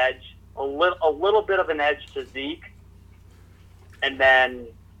give the edge, a little bit of an edge to Zeke, and then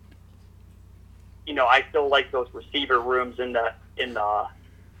I still like those receiver rooms in the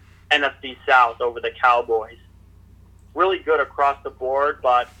NFC South over the Cowboys. Really good across the board,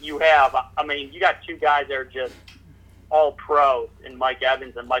 but you got 2 guys that are just all pros in Mike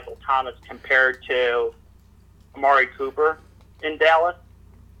Evans and Michael Thomas compared to Amari Cooper in Dallas.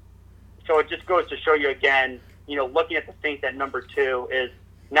 So it just goes to show you again, looking at the Saints at number 2 is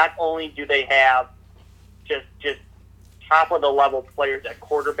not only do they have just top of the level players at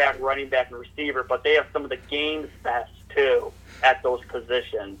quarterback, running back, and receiver, but they have some of the game's best too at those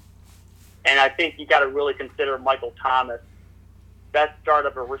positions. And I think you got to really consider Michael Thomas, best start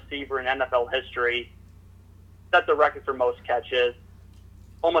of a receiver in NFL history, set the record for most catches,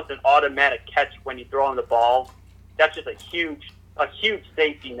 almost an automatic catch when you throw him the ball. That's just a huge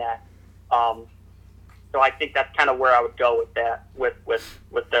safety net. So I think that's kind of where I would go with that, with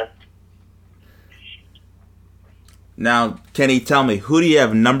this. Now, Kenny, tell me, who do you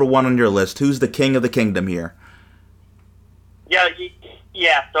have number 1 on your list? Who's the king of the kingdom here? Yeah,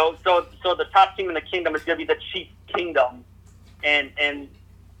 Yeah, so the top team in the kingdom is going to be the Chiefs Kingdom, and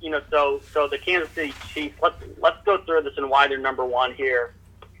so the Kansas City Chiefs. Let's go through this and why they're number one here.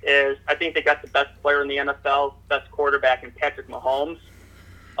 Is I think they got the best player in the NFL, best quarterback in Patrick Mahomes.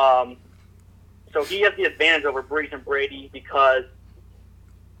 So he has the advantage over Brees and Brady because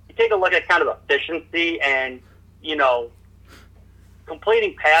you take a look at kind of efficiency and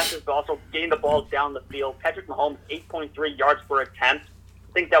completing passes, but also getting the ball down the field. Patrick Mahomes 8.3 yards per attempt.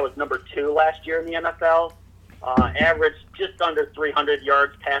 I think that was number 2 last year in the NFL. Averaged just under 300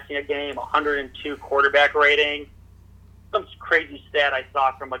 yards passing a game, 102 quarterback rating. Some crazy stat I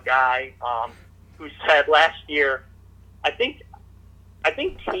saw from a guy who said last year, I think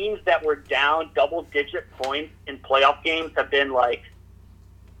teams that were down double-digit points in playoff games have been like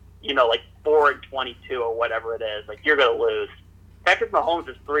 4-22 or whatever it is. Like, you're going to lose. Patrick Mahomes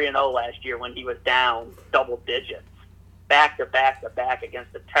was 3-0 last year when he was down double digits. Back to back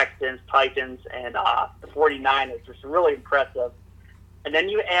against the Texans, Titans, and the 49ers, which is really impressive. And then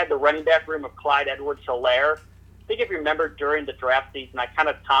you add the running back room of Clyde Edwards-Helaire. I think if you remember during the draft season, I kind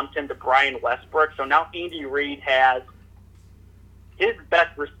of tomped him to Brian Westbrook. So now Andy Reid has his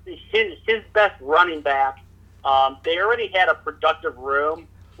best running back. They already had a productive room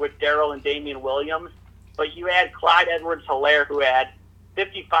with Darrell and Damian Williams, but you add Clyde Edwards-Helaire, who had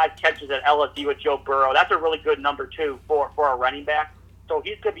 55 catches at LSU with Joe Burrow. That's a really good number, too, for a running back. So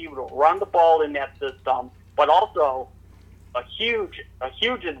he's going to be able to run the ball in that system, but also a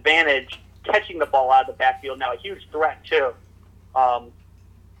huge advantage catching the ball out of the backfield. Now, a huge threat, too. Don't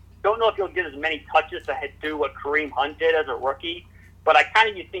know if he'll get as many touches to do what Kareem Hunt did as a rookie, but I kind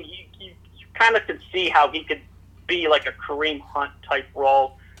of think you kind of could see how he could be like a Kareem Hunt type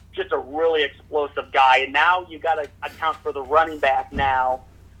role. Just a really explosive guy. And now you got to account for the running back now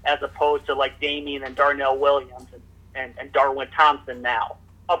as opposed to like Damian and Darnell Williams and Darwin Thompson now.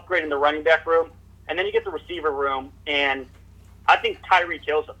 Upgrading the running back room. And then you get the receiver room. And I think Tyreek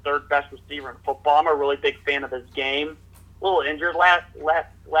Hill's the third best receiver in football. I'm a really big fan of his game. A little injured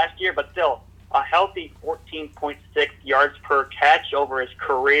last year, but still a healthy 14.6 yards per catch over his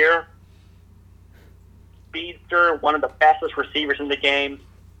career. Speedster, one of the fastest receivers in the game.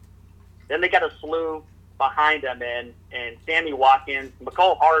 Then they got a slew behind him and Sammy Watkins,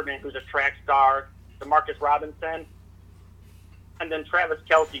 McCole Hardman, who's a track star, DeMarcus Robinson, and then Travis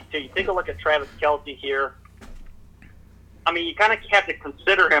Kelce, too. You take a look at Travis Kelce here. I mean, you kind of have to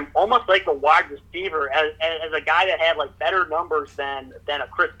consider him almost like a wide receiver as a guy that had like better numbers than a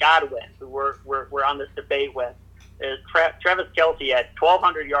Chris Godwin, who we're on this debate with. Travis Kelce had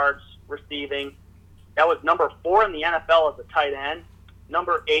 1,200 yards receiving. That was number 4 in the NFL as a tight end.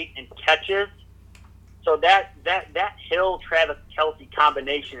 Number 8 in catches. So that Hill-Travis Kelce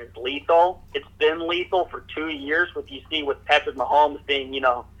combination is lethal. It's been lethal for 2 years, with Patrick Mahomes being,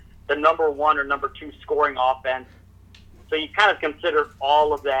 the number 1 or number 2 scoring offense. So you kind of consider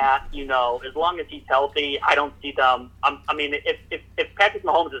all of that, as long as he's healthy. I don't see them. If Patrick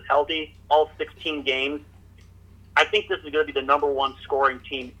Mahomes is healthy all 16 games, I think this is going to be the number 1 scoring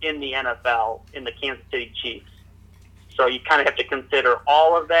team in the NFL in the Kansas City Chiefs. So you kind of have to consider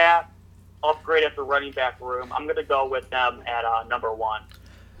all of that. Upgrade at the running back room. I'm going to go with them at number 1.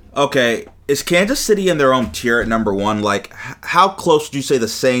 Okay, is Kansas City in their own tier at number 1? Like, how close do you say the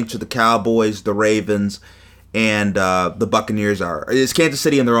Saints or the Cowboys, the Ravens, and the Buccaneers are? Is Kansas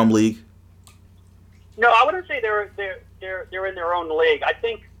City in their own league? No, I wouldn't say they're in their own league. I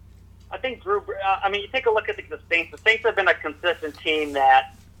think Drew. You take a look at the Saints. The Saints have been a consistent team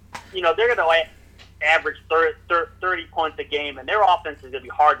that, they're going to average 30 points a game, and their offense is going to be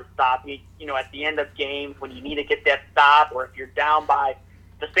hard to stop. At the end of games when you need to get that stop, or if you're down by,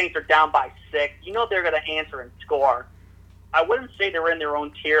 the Saints are down by 6, they're going to answer and score. I wouldn't say they're in their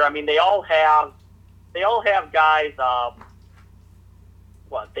own tier. I mean, they all have guys.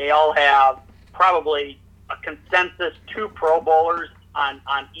 They all have probably a consensus 2 Pro Bowlers on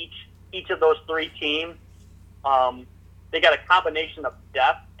each of those 3 teams. They got a combination of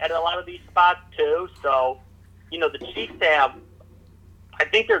depth at a lot of these spots, too. So, the Chiefs have, I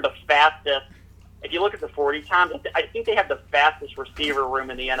think they're the fastest. If you look at the 40 times, I think they have the fastest receiver room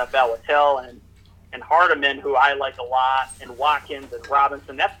in the NFL with Hill and Hardeman, who I like a lot, and Watkins and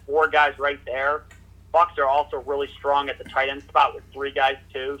Robinson. That's 4 guys right there. Bucs are also really strong at the tight end spot with 3 guys,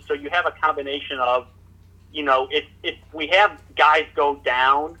 too. So you have a combination of, if we have guys go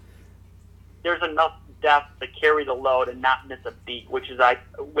down, there's enough depth to carry the load and not miss a beat, which is I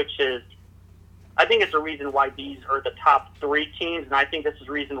think it's a reason why these are the top 3 teams, and I think this is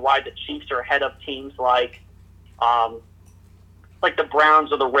the reason why the Chiefs are ahead of teams like the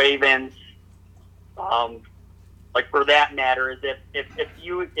Browns or the Ravens, like for that matter, is if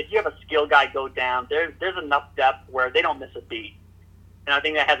you have a skill guy go down, there's enough depth where they don't miss a beat, and I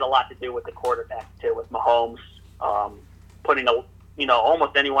think that has a lot to do with the quarterback too, with Mahomes putting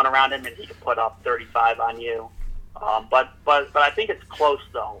almost anyone around him, and he can put up 35 on you. But I think it's close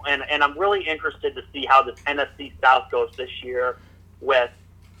though, and I'm really interested to see how this NFC South goes this year with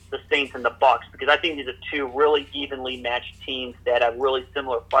the Saints and the Bucks, because I think these are two really evenly matched teams that have really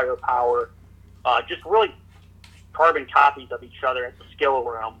similar firepower, just really carbon copies of each other at the skill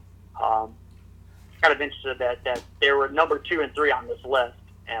room. Kind of interested that they were number 2 and 3 on this list,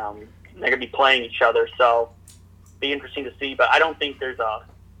 and they're going to be playing each other, so be interesting to see. But I don't think there's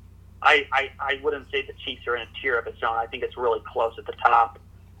I wouldn't say the Chiefs are in a tier of its own. I think it's really close at the top.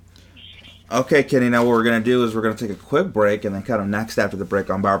 Okay, Kenny, now what we're going to do is we're going to take a quick break, and then kind of next after the break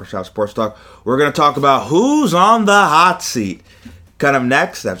on Barbershop Sports Talk, we're going to talk about who's on the hot seat. Kind of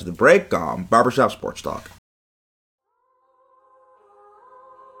next after the break on Barbershop Sports Talk.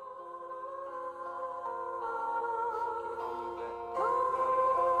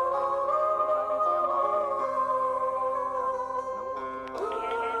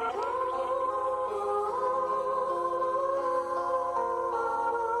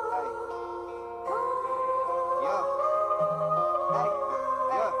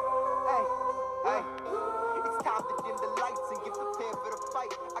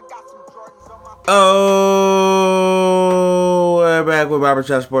 Oh, we're back with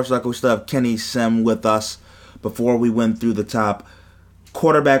Barbershop Sports Talk. We still have Kenny Sim with us. Before we went through the top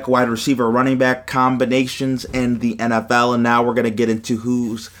quarterback, wide receiver, running back combinations in the NFL, and now we're going to get into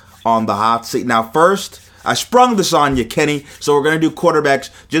who's on the hot seat. Now, first, I sprung this on you, Kenny, so we're going to do quarterbacks.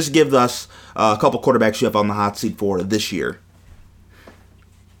 Just give us a couple quarterbacks you have on the hot seat for this year.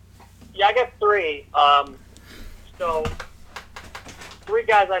 Yeah, I got 3. So 3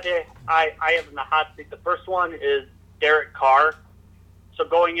 guys I have in the hot seat. The first one is Derek Carr. So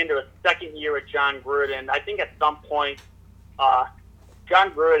going into a second year with John Gruden, I think at some point,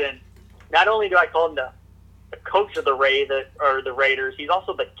 John Gruden, not only do I call him the coach of the Raiders, he's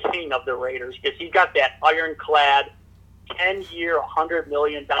also the king of the Raiders, because he's got that ironclad 10-year, $100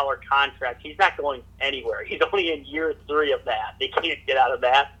 million contract. He's not going anywhere. He's only in year 3 of that. They can't get out of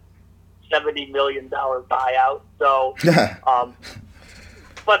that $70 million buyout. So,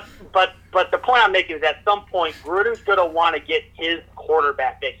 But the point I'm making is at some point, Gruden's going to want to get his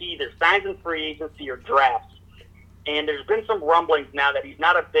quarterback that he either signs in free agency or drafts. And there's been some rumblings now that he's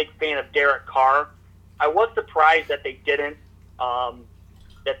not a big fan of Derek Carr. I was surprised that they didn't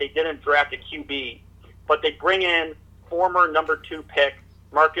draft a QB, but they bring in former number 2 pick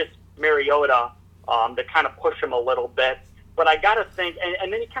Marcus Mariota to kind of push him a little bit. But I got to think,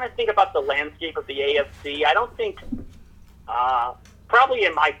 and then you kind of think about the landscape of the AFC. I don't think. Probably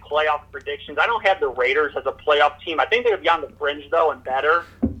in my playoff predictions, I don't have the Raiders as a playoff team. I think they're beyond the fringe, though, and better.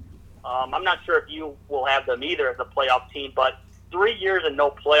 I'm not sure if you will have them either as a playoff team, but 3 years and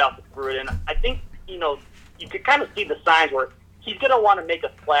no playoffs with Gruden, I think, you could kind of see the signs where he's going to want to make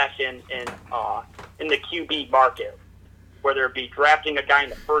a splash in the QB market, whether it be drafting a guy in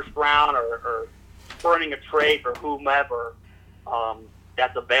the first round or spurning a trade for whomever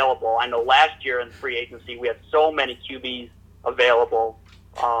that's available. I know last year in free agency we had so many QBs available.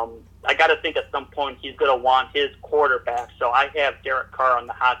 I got to think at some point he's going to want his quarterback. So I have Derek Carr on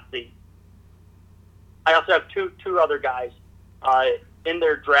the hot seat. I also have two other guys in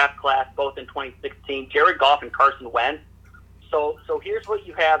their draft class, both in 2016, Jared Goff and Carson Wentz. So here's what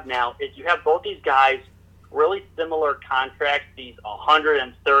you have now: is you have both these guys really similar contracts, these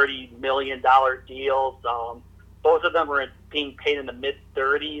 $130 million deals. Both of them are being paid in the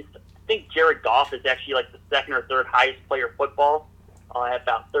mid-30s. I think Jared Goff is actually like the second or third highest player in football at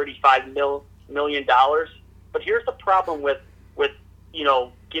about $35 million. But here's the problem with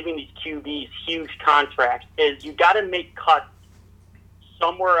giving these QBs huge contracts is you got to make cuts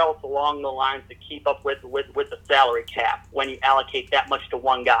somewhere else along the lines to keep up with the salary cap when you allocate that much to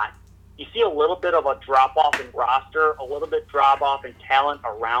one guy. You see a little bit of a drop-off in roster, a little bit drop-off in talent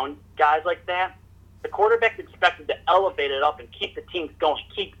around guys like that. The quarterback's expected to elevate it up and keep the teams going,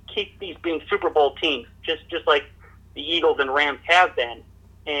 keep these being Super Bowl teams, just like the Eagles and Rams have been.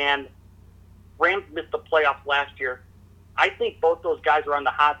 And Rams missed the playoffs last year. I think both those guys are on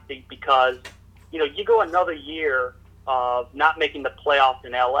the hot seat because, you go another year of not making the playoffs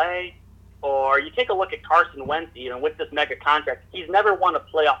in L.A., or you take a look at Carson Wentz, even with this mega contract, he's never won a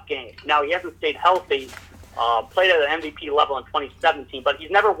playoff game. Now, he hasn't stayed healthy, played at an MVP level in 2017, but he's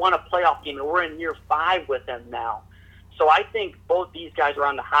never won a playoff game, and we're in year 5 with him now. So I think both these guys are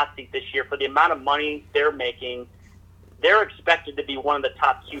on the hot seat this year for the amount of money they're making. they're expected to be one of the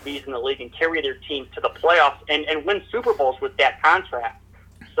top QBs in the league and carry their team to the playoffs and win Super Bowls with that contract.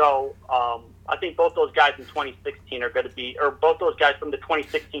 So I think both those guys in 2016 are going to be, or both those guys from the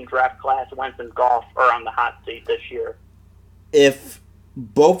 2016 draft class, Wentz and Goff, are on the hot seat this year. If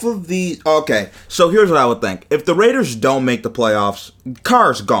both of these, okay, so here's what I would think. If the Raiders don't make the playoffs,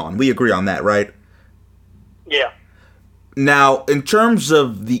 Carr's gone. We agree on that, right? Yeah. Now, in terms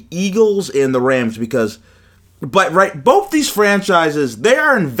of the Eagles and the Rams, but both these franchises, they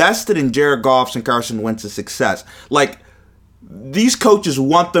are invested in Jared Goff's and Carson Wentz's success. Like, these coaches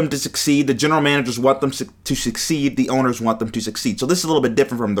want them to succeed. The general managers want them to succeed. The owners want them to succeed. So this is a little bit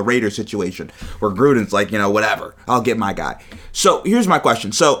different from the Raiders situation, where Gruden's like, whatever, I'll get my guy. So here's my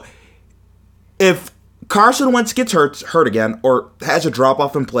question. So if Carson Wentz gets hurt again, or has a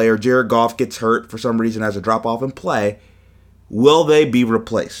drop-off in play, or Jared Goff gets hurt for some reason, has a drop-off in play, will they be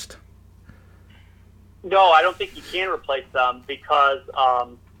replaced? No, I don't think you can replace them because,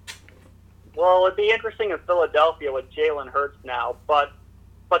 it'd be interesting in Philadelphia with Jalen Hurts now, but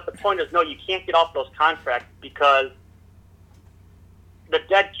the point is, no, you can't get off those contracts because the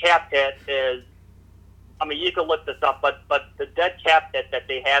dead cap hit is, you can look this up, but the dead cap hit that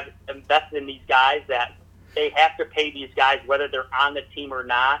they have invested in these guys, that they have to pay these guys whether they're on the team or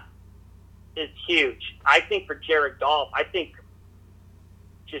not, is huge. I think for Jared Goff,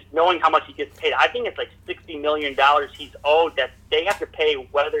 just knowing how much he gets paid, I think it's like $60 million he's owed that they have to pay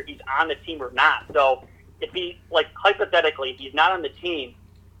whether he's on the team or not. So if he, hypothetically, if he's not on the team,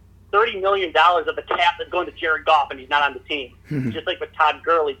 $30 million of the cap is going to Jared Goff and he's not on the team. Just like with Todd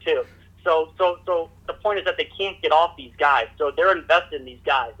Gurley, too. So the point is that they can't get off these guys. So they're invested in these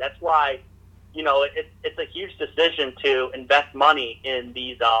guys. That's why, it's a huge decision to invest money in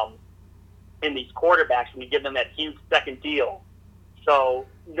these quarterbacks when you give them that huge second deal. So,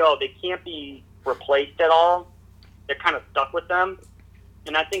 no, they can't be replaced at all. They're kind of stuck with them.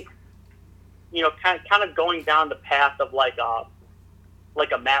 And I think, kind of going down the path of like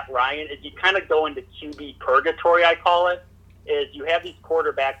a Matt Ryan, is you kind of go into QB purgatory, I call it, is you have these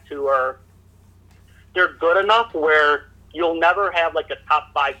quarterbacks who they're good enough where you'll never have like a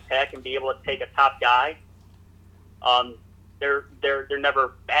top 5 pick and be able to take a top guy. They're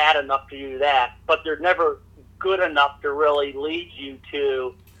never bad enough to do that, but they're never good enough to really lead you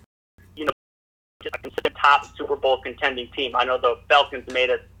to, just a top Super Bowl contending team. I know the Falcons made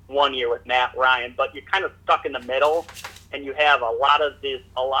it one year with Matt Ryan, but you're kind of stuck in the middle, and you have a lot of this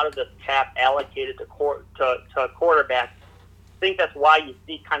cap allocated to quarterbacks. I think that's why you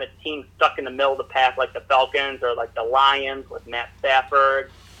see kind of teams stuck in the middle of the pack, like the Falcons or like the Lions with Matt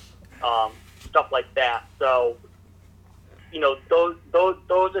Stafford, stuff like that. So,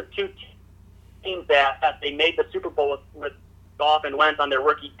 those are two teams that they made the Super Bowl with Goff and Wentz on their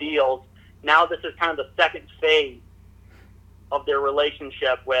rookie deals. Now this is kind of the second phase of their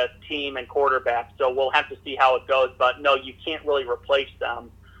relationship with team and quarterback. So we'll have to see how it goes. But no, you can't really replace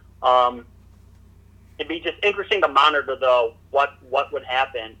them. It'd be just interesting to monitor, though, what would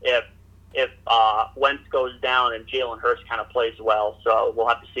happen if Wentz goes down and Jalen Hurts kind of plays well. So we'll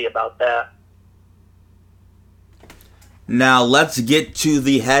have to see about that. Now let's get to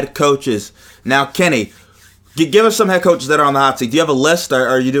the head coaches. Now, Kenny, give us some head coaches that are on the hot seat. Do you have a list, or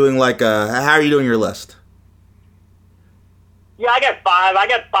are you doing how are you doing your list? Yeah, I got 5. I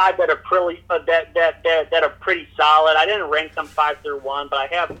got 5 that are pretty that are pretty solid. I didn't rank them 5 through 1, but I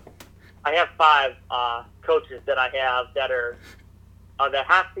have 5 coaches that I have that are the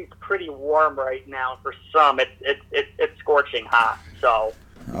hot seat's pretty warm right now. For some, it's scorching hot. So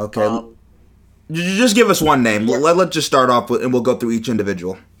okay, just give us one name. Yeah. Let's just start off with, and we'll go through each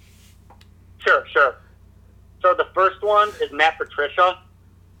individual. Sure. So the first one is Matt Patricia.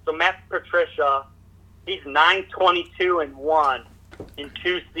 So Matt Patricia, he's 9-22-1 in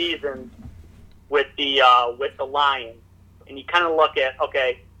 2 seasons with the Lions, and you kind of look at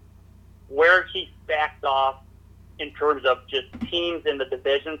where he backed off in terms of just teams in the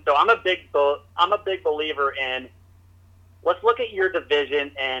division. So I'm a big believer in, let's look at your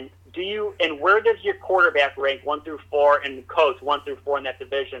division and where does your quarterback rank 1 through 4 and coach 1 through 4 in that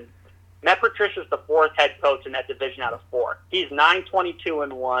division? Matt Patricia's the 4th head coach in that division out of 4. He's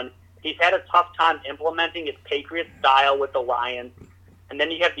 9-22-1. He's had a tough time implementing his Patriot style with the Lions. And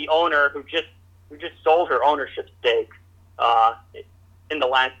then you have the owner who just sold her ownership stake in the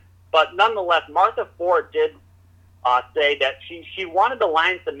Lions. But nonetheless, Martha Ford did say that she wanted the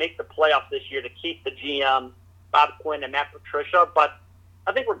Lions to make the playoffs this year to keep the GM, Bob Quinn, and Matt Patricia. But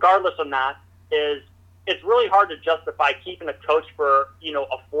I think regardless of that, it's really hard to justify keeping a coach for,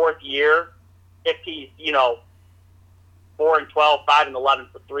 a 4th year if he's, 4-12,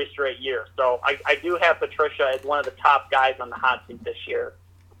 5-11 for 3 straight years. So I do have Patricia as one of the top guys on the hot seat this year.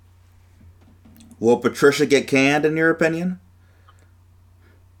 Will Patricia get canned, in your opinion?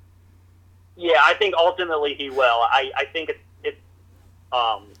 Yeah, I think ultimately he will. I think it's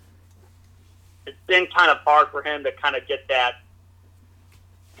been kind of hard for him to kind of get that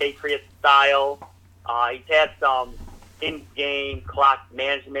Patriot style. He's had some in-game clock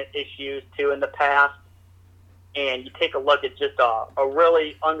management issues too in the past. And you take a look at just a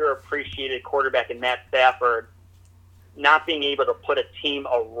really underappreciated quarterback in Matt Stafford, not being able to put a team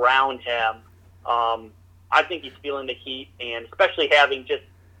around him. I think he's feeling the heat, and especially having just,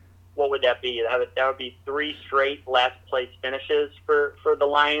 what would that be? That would be 3 straight last place finishes for the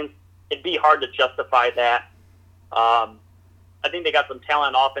Lions. It'd be hard to justify that. I think they got some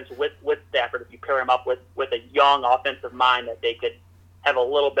talent on offense with Stafford. If you pair him up with a young offensive mind, that they could have a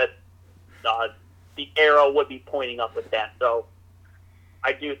little bit. The arrow would be pointing up with that. So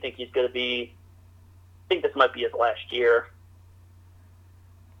I do think he's going to be. I think this might be his last year.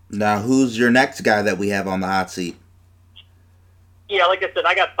 Now, who's your next guy that we have on the hot seat? Yeah, like I said,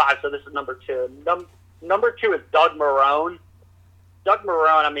 I got 5, so this is number 2. Number 2 is Doug Marrone. Doug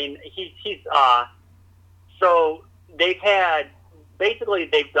Marrone, I mean, he's so they've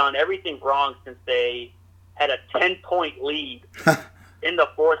done everything wrong since they had a 10-point lead in the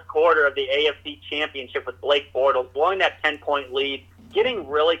fourth quarter of the AFC Championship with Blake Bortles, blowing that 10-point lead, getting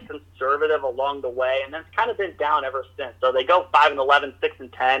really conservative along the way, and then it's kind of been down ever since. So they go 5-11,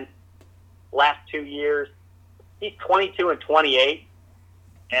 6-10 last 2 years. He's 22-28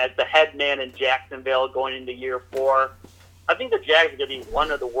 as the head man in Jacksonville going into year 4. I think the Jags are going to be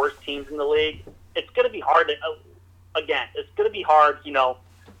one of the worst teams in the league. It's going to be hard to, it's going to be hard,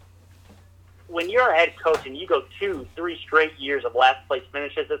 when you're a head coach and you go 2-3 straight years of last place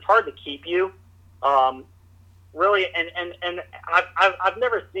finishes, it's hard to keep you. Really, and I've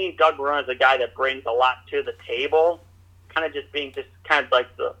never seen Doug Marrone as a guy that brings a lot to the table, kind of just being like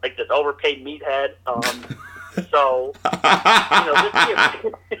this overpaid meathead. So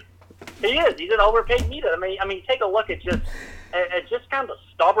he is. He's an overpaid meathead. I mean, take a look at just kind of the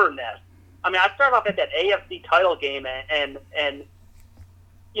stubbornness. I mean, I started off at that AFC title game, and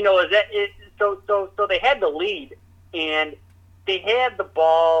so they had the lead, and they had the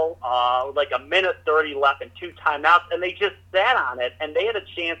ball like a minute 30 left and 2 timeouts, and they just sat on it, and they had a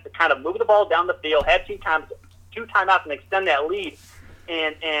chance to kind of move the ball down the field, had 2 timeouts and extend that lead,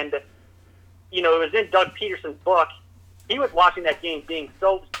 and it was in Doug Peterson's book. He was watching that game being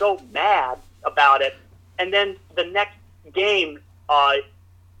so mad about it, and then the next game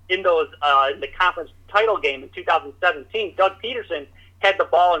in the conference title game in 2017, Doug Peterson had the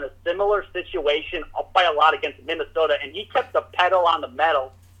ball in a similar situation, up by a lot against Minnesota, and he kept the pedal on the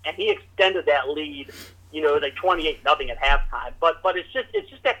metal, and he extended that lead, like 28-0 at halftime. But it's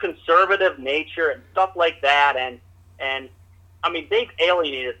just that conservative nature and stuff like that, and I mean, they've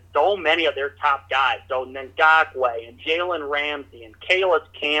alienated so many of their top guys. So Ngakoue and Jalen Ramsey and Calais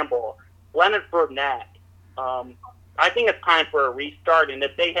Campbell, Leonard Fournette. I think it's time for a restart. And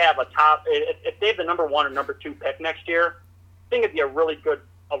if they have if they have the number 1 or number 2 pick next year, I think it'd be a really good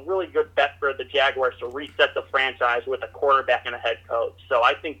bet for the Jaguars to reset the franchise with a quarterback and a head coach. So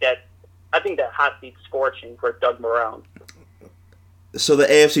I think that hot seat's scorching for Doug Marrone. So the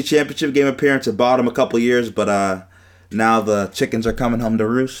AFC Championship game appearance had bought him a couple years, but now the chickens are coming home to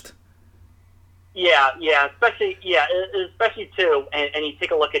roost. Yeah, especially too, and you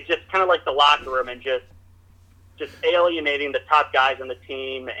take a look at just kind of like the locker room and just alienating the top guys on the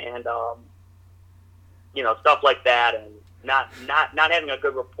team, and stuff like that, and not having a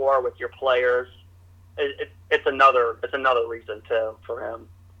good rapport with your players. It's another reason too for him.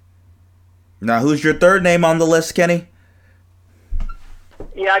 Now, who's your third name on the list, Kenny?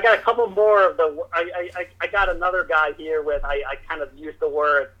 Yeah, I got a couple more of the. I got another guy here with. I kind of used the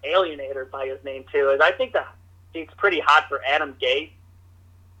word alienator by his name too. And I think that he's pretty hot for Adam Gase.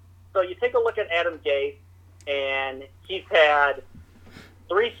 So you take a look at Adam Gase, and he's had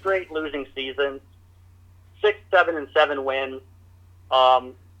 3 straight losing seasons, 6, 7, and 7 wins.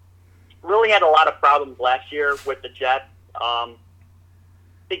 Really had a lot of problems last year with the Jets. I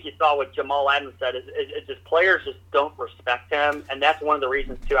think you saw what Jamal Adams said. It's just players just don't respect him, and that's one of the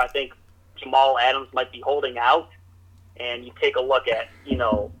reasons too. I think Jamal Adams might be holding out. And you take a look at,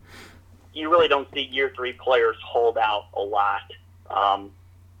 you really don't see year 3 players hold out a lot.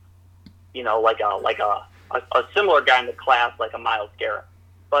 Like a similar guy in the class, like a Myles Garrett.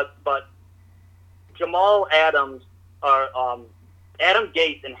 But Jamal Adams, Adam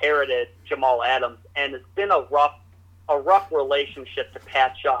Gase inherited Jamal Adams, and it's been a rough relationship to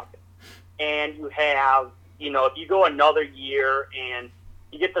patch up. And you have, if you go another year and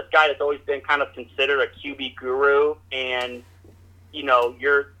you get this guy that's always been kind of considered a QB guru, and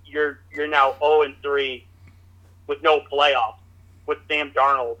you're now 0-3 with no playoffs with Sam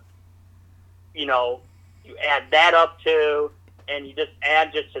Darnold. You add that up too, and you just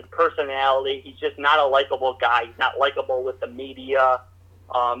add just his personality. He's just not a likable guy. He's not likable with the media.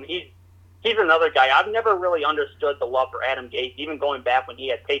 He's another guy. I've never really understood the love for Adam Gase, even going back when he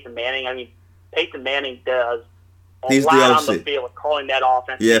had Peyton Manning. I mean, Peyton Manning does He's lot the on OC. the field, calling that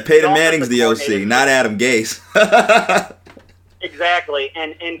offense. Yeah, Peyton Manning's the OC, not Adam Gase. Exactly,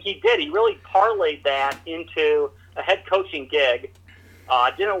 and he did. He really parlayed that into a head coaching gig.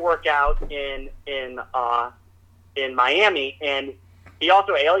 Didn't work out in Miami, and he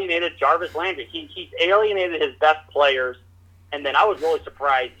also alienated Jarvis Landry. He's alienated his best players, and then I was really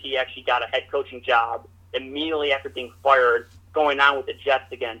surprised he actually got a head coaching job immediately after being fired, going on with the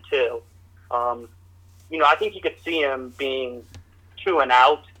Jets again too. I think you could see him being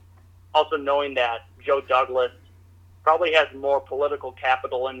 2-out, also knowing that Joe Douglas probably has more political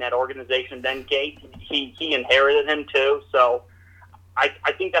capital in that organization than Gase. He inherited him too, so I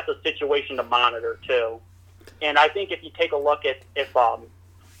think that's a situation to monitor too. And I think if you take a look at the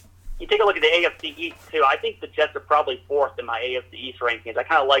AFC East too, I think the Jets are probably fourth in my AFC East rankings. I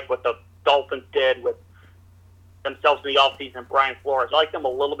kind of like what the Dolphins did with themselves in the offseason, Brian Flores. I like them a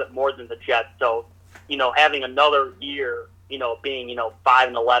little bit more than the Jets. So, having another year, being 5-11,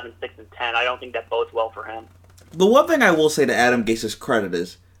 6-10, I don't think that bodes well for him. The one thing I will say to Adam Gase's credit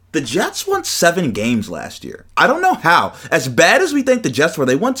is the Jets won 7 games last year. I don't know how. As bad as we think the Jets were,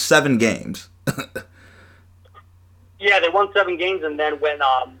 they won 7 games. Yeah, they won 7 games, and then when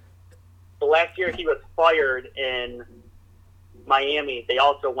the last year he was fired in Miami, they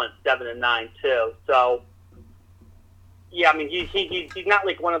also went 7-9 too. So, yeah, I mean he's not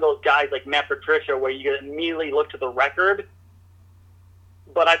like one of those guys like Matt Patricia where you immediately look to the record.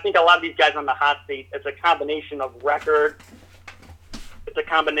 But I think a lot of these guys on the hot seat, it's a combination of record. It's a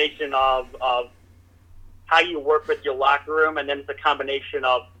combination of how you work with your locker room, and then it's a combination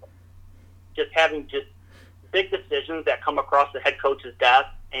of just having just big decisions that come across the head coach's desk,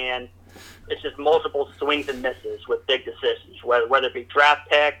 and it's just multiple swings and misses with big decisions, whether it be draft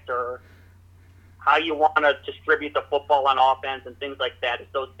picks or how you want to distribute the football on offense and things like that.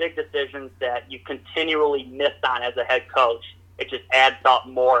 It's those big decisions that you continually miss on as a head coach. It just adds up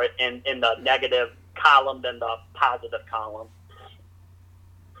more in the negative column than the positive column.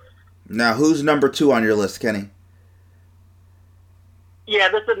 Now, who's number 2 on your list, Kenny? Yeah,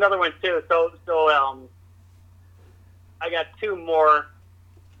 this is another one too. So I got 2 more.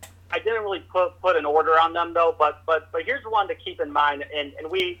 I didn't really put an order on them though, but here's one to keep in mind, and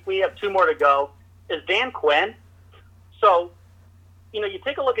we have 2 more to go. Is Dan Quinn? So you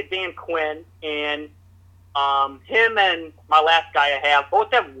take a look at Dan Quinn, and him and my last guy I have both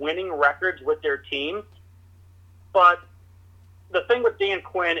have winning records with their teams, but the thing with Dan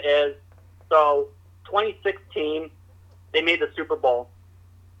Quinn is, so 2016, they made the Super Bowl.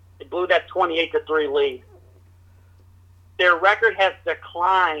 They blew that 28-3 lead. Their record has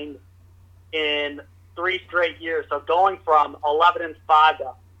declined in 3 straight years. So going from 11-5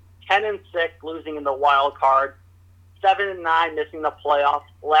 to 10-6, losing in the wild card, 7-9, missing the playoffs.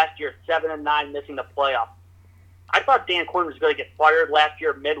 Last year, 7-9, missing the playoffs. I thought Dan Quinn was going to get fired last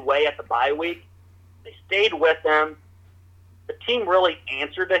year midway at the bye week. They stayed with him. The team really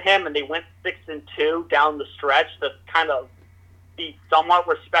answered to him, and they went 6-2 down the stretch to kind of be somewhat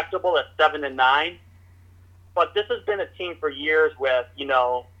respectable at 7-9. But this has been a team for years with,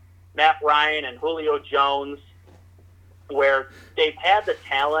 Matt Ryan and Julio Jones, where they've had the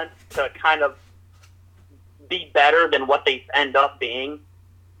talent to kind of be better than what they end up being,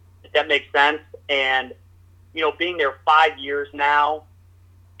 if that makes sense. And, being there 5 years now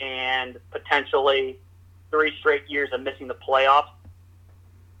and potentially 3 straight years of missing the playoffs,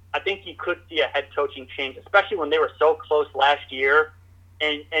 I think you could see a head coaching change, especially when they were so close last year.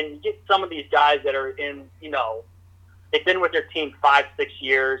 And you get some of these guys that are in, they've been with their team 5-6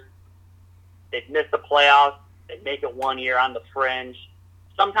 years. They've missed the playoffs. They make it 1 year on the fringe.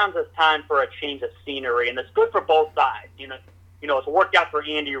 Sometimes it's time for a change of scenery, and it's good for both sides. It's worked out for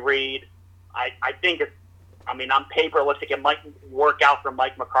Andy Reid. I think on paper, it looks like it might work out for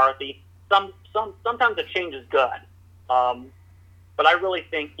Mike McCarthy. Sometimes a change is good. But I really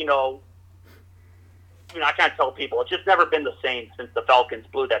think, I can't tell people, it's just never been the same since the Falcons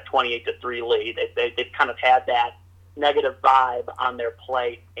blew that 28-3 lead. They've kind of had that negative vibe on their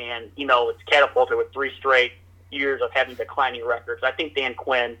plate, and, it's catapulted with 3 straight years of having declining records. I think Dan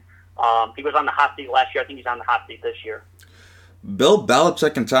Quinn, he was on the hot seat last year. I think he's on the hot seat this year. Bill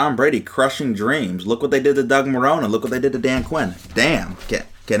Belichick and Tom Brady crushing dreams. Look what they did to Doug Marrone, and look what they did to Dan Quinn. Damn,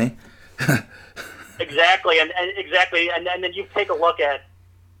 Kenny. Exactly, and then you take a look at.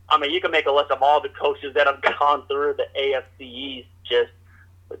 I mean, you can make a list of all the coaches that have gone through the AFC East just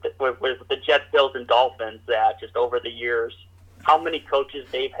with the Jets, Bills, and Dolphins. Just over the years, how many coaches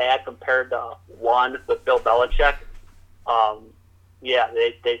they've had compared to one with Bill Belichick? Yeah,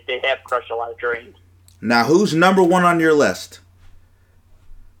 they have crushed a lot of dreams. Now, who's number one on your list?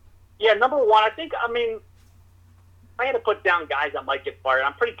 Yeah, number one, I mean, I had to put down guys that might get fired.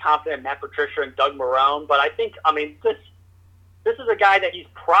 I'm pretty confident in Matt Patricia and Doug Marrone, but I think, this is a guy that he's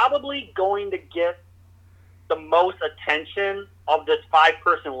probably going to get the most attention of this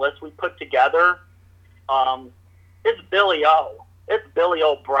 5-person list we put together. It's Billy O. It's Billy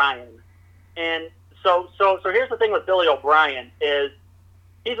O'Brien. And so here's the thing with Billy O'Brien is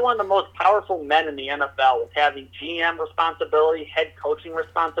he's one of the most powerful men in the NFL with having GM responsibility, head coaching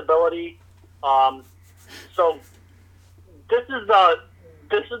responsibility. So this is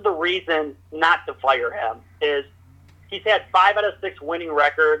the reason not to fire him is he's had 5 out of 6 winning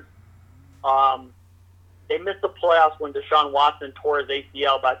records. They missed the playoffs when Deshaun Watson tore his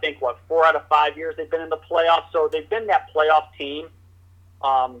ACL, but I think, 4 out of 5 years they've been in the playoffs. So they've been that playoff team.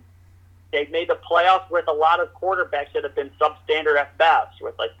 They've made the playoffs with a lot of quarterbacks that have been substandard at best,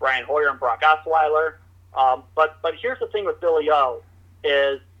 with like Brian Hoyer and Brock Osweiler. But here's the thing with Billy O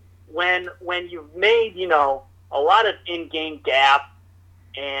is when you've made a lot of in-game gaps,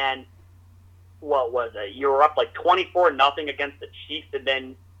 and what was it? You were up like 24-0 against the Chiefs, and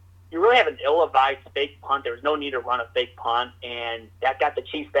then you really have an ill-advised fake punt. There was no need to run a fake punt, and that got the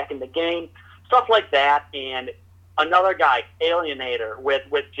Chiefs back in the game. Stuff like that, and another guy, Alienator, with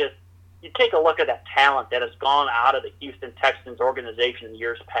just you take a look at that talent that has gone out of the Houston Texans organization in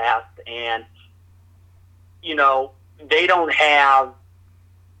years past, and they don't have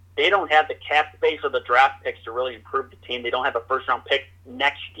the cap space or the draft picks to really improve the team. They don't have a first-round pick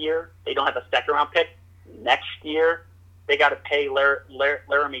next year. They don't have a second-round pick next year. They got to pay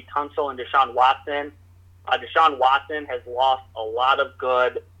Laramie Tunsil and Deshaun Watson. Deshaun Watson has lost a lot of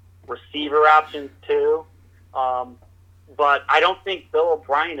good receiver options too. But I don't think Bill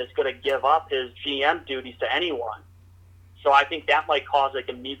O'Brien is going to give up his GM duties to anyone. So I think that might cause like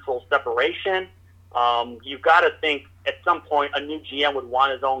a mutual separation. You've got to think at some point a new GM would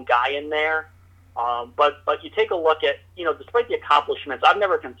want his own guy in there. But you take a look at, despite the accomplishments, I've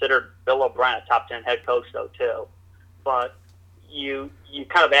never considered Bill O'Brien a top 10 head coach though too. But you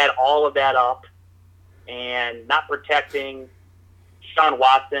kind of add all of that up and not protecting Sean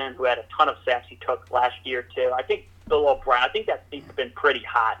Watson, who had a ton of sacks he took last year too. I think Bill O'Brien, I think that seat's been pretty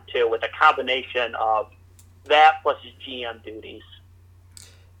hot too, with a combination of that plus his GM duties.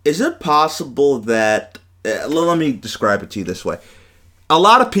 Is it possible that, let me describe it to you this way. A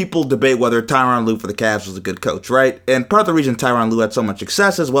lot of people debate whether Tyronn Lue for the Cavs was a good coach, right? And part of the reason Tyronn Lue had so much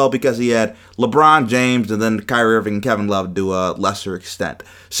success as well because he had LeBron James and then Kyrie Irving and Kevin Love to a lesser extent.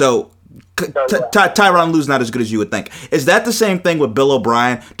 So Tyronn Lue's not as good as you would think. Is that the same thing with Bill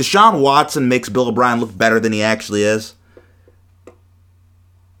O'Brien? Deshaun Watson makes Bill O'Brien look better than he actually is?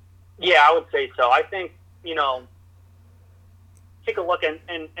 Yeah, I would say so. I think, take a look, and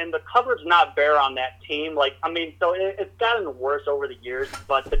the cupboard's not bare on that team. So it's gotten worse over the years,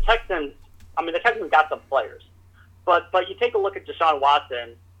 but the Texans got some players. But you take a look at Deshaun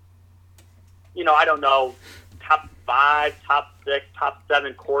Watson, I don't know, top 5, top 6, top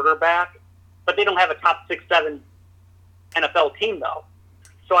 7 quarterback, but they don't have a top 6, 7 NFL team though.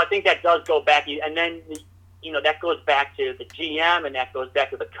 So I think that does go back, and then that goes back to the GM, and that goes back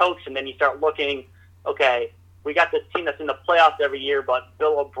to the coach, and then you start looking, okay, we got this team that's in the playoffs every year, but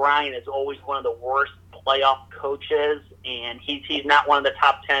Bill O'Brien is always one of the worst playoff coaches, and he's not one of the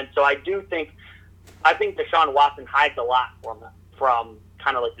top 10. So I think Deshaun Watson hides a lot from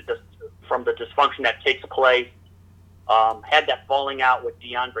kind of like from the dysfunction that takes place. Had that falling out with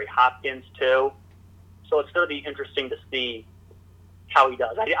DeAndre Hopkins too. So it's going to be interesting to see how he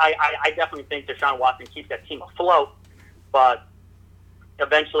does. I definitely think Deshaun Watson keeps that team afloat, but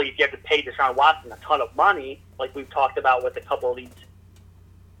eventually if you have to pay Deshaun Watson a ton of money, like we've talked about with a couple of these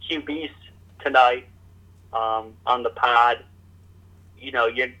QBs tonight on the pod,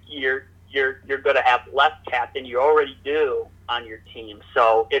 you're going to have less cap than you already do on your team.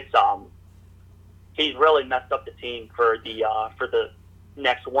 So it's he's really messed up the team for the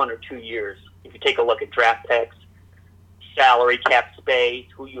next 1 or 2 years. If you take a look at draft picks, salary cap space,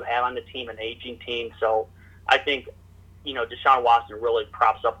 who you have on the team, an aging team. So I think Deshaun Watson really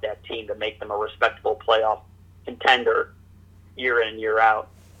props up that team to make them a respectable playoff contender year in, year out.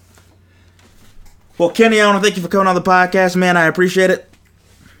 Well, Kenny, I want to thank you for coming on the podcast, man. I appreciate it.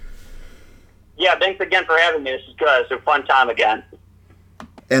 Yeah, thanks again for having me. This is good. It's a fun time again.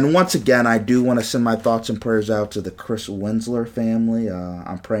 And once again, I do want to send my thoughts and prayers out to the Chris Winsler family.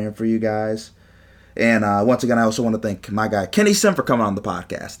 I'm praying for you guys. And once again, I also want to thank my guy, Kenny Sim, for coming on the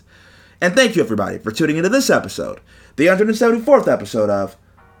podcast. And thank you, everybody, for tuning into this episode, the 174th episode of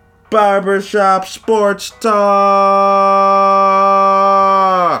Barbershop Sports Talk.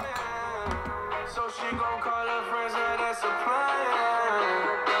 So she gon' call her friends, now that's a plan.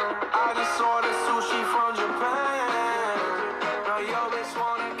 I just ordered sushi from Japan. Now yo bitch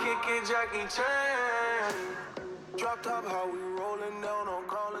wanna kick it, Jackie Chan. Drop top, how we rolling down on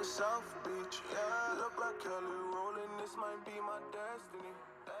Garland South Beach. Yeah, look like Kelly rolling, this might be my destiny.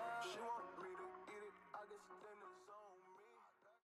 She wanna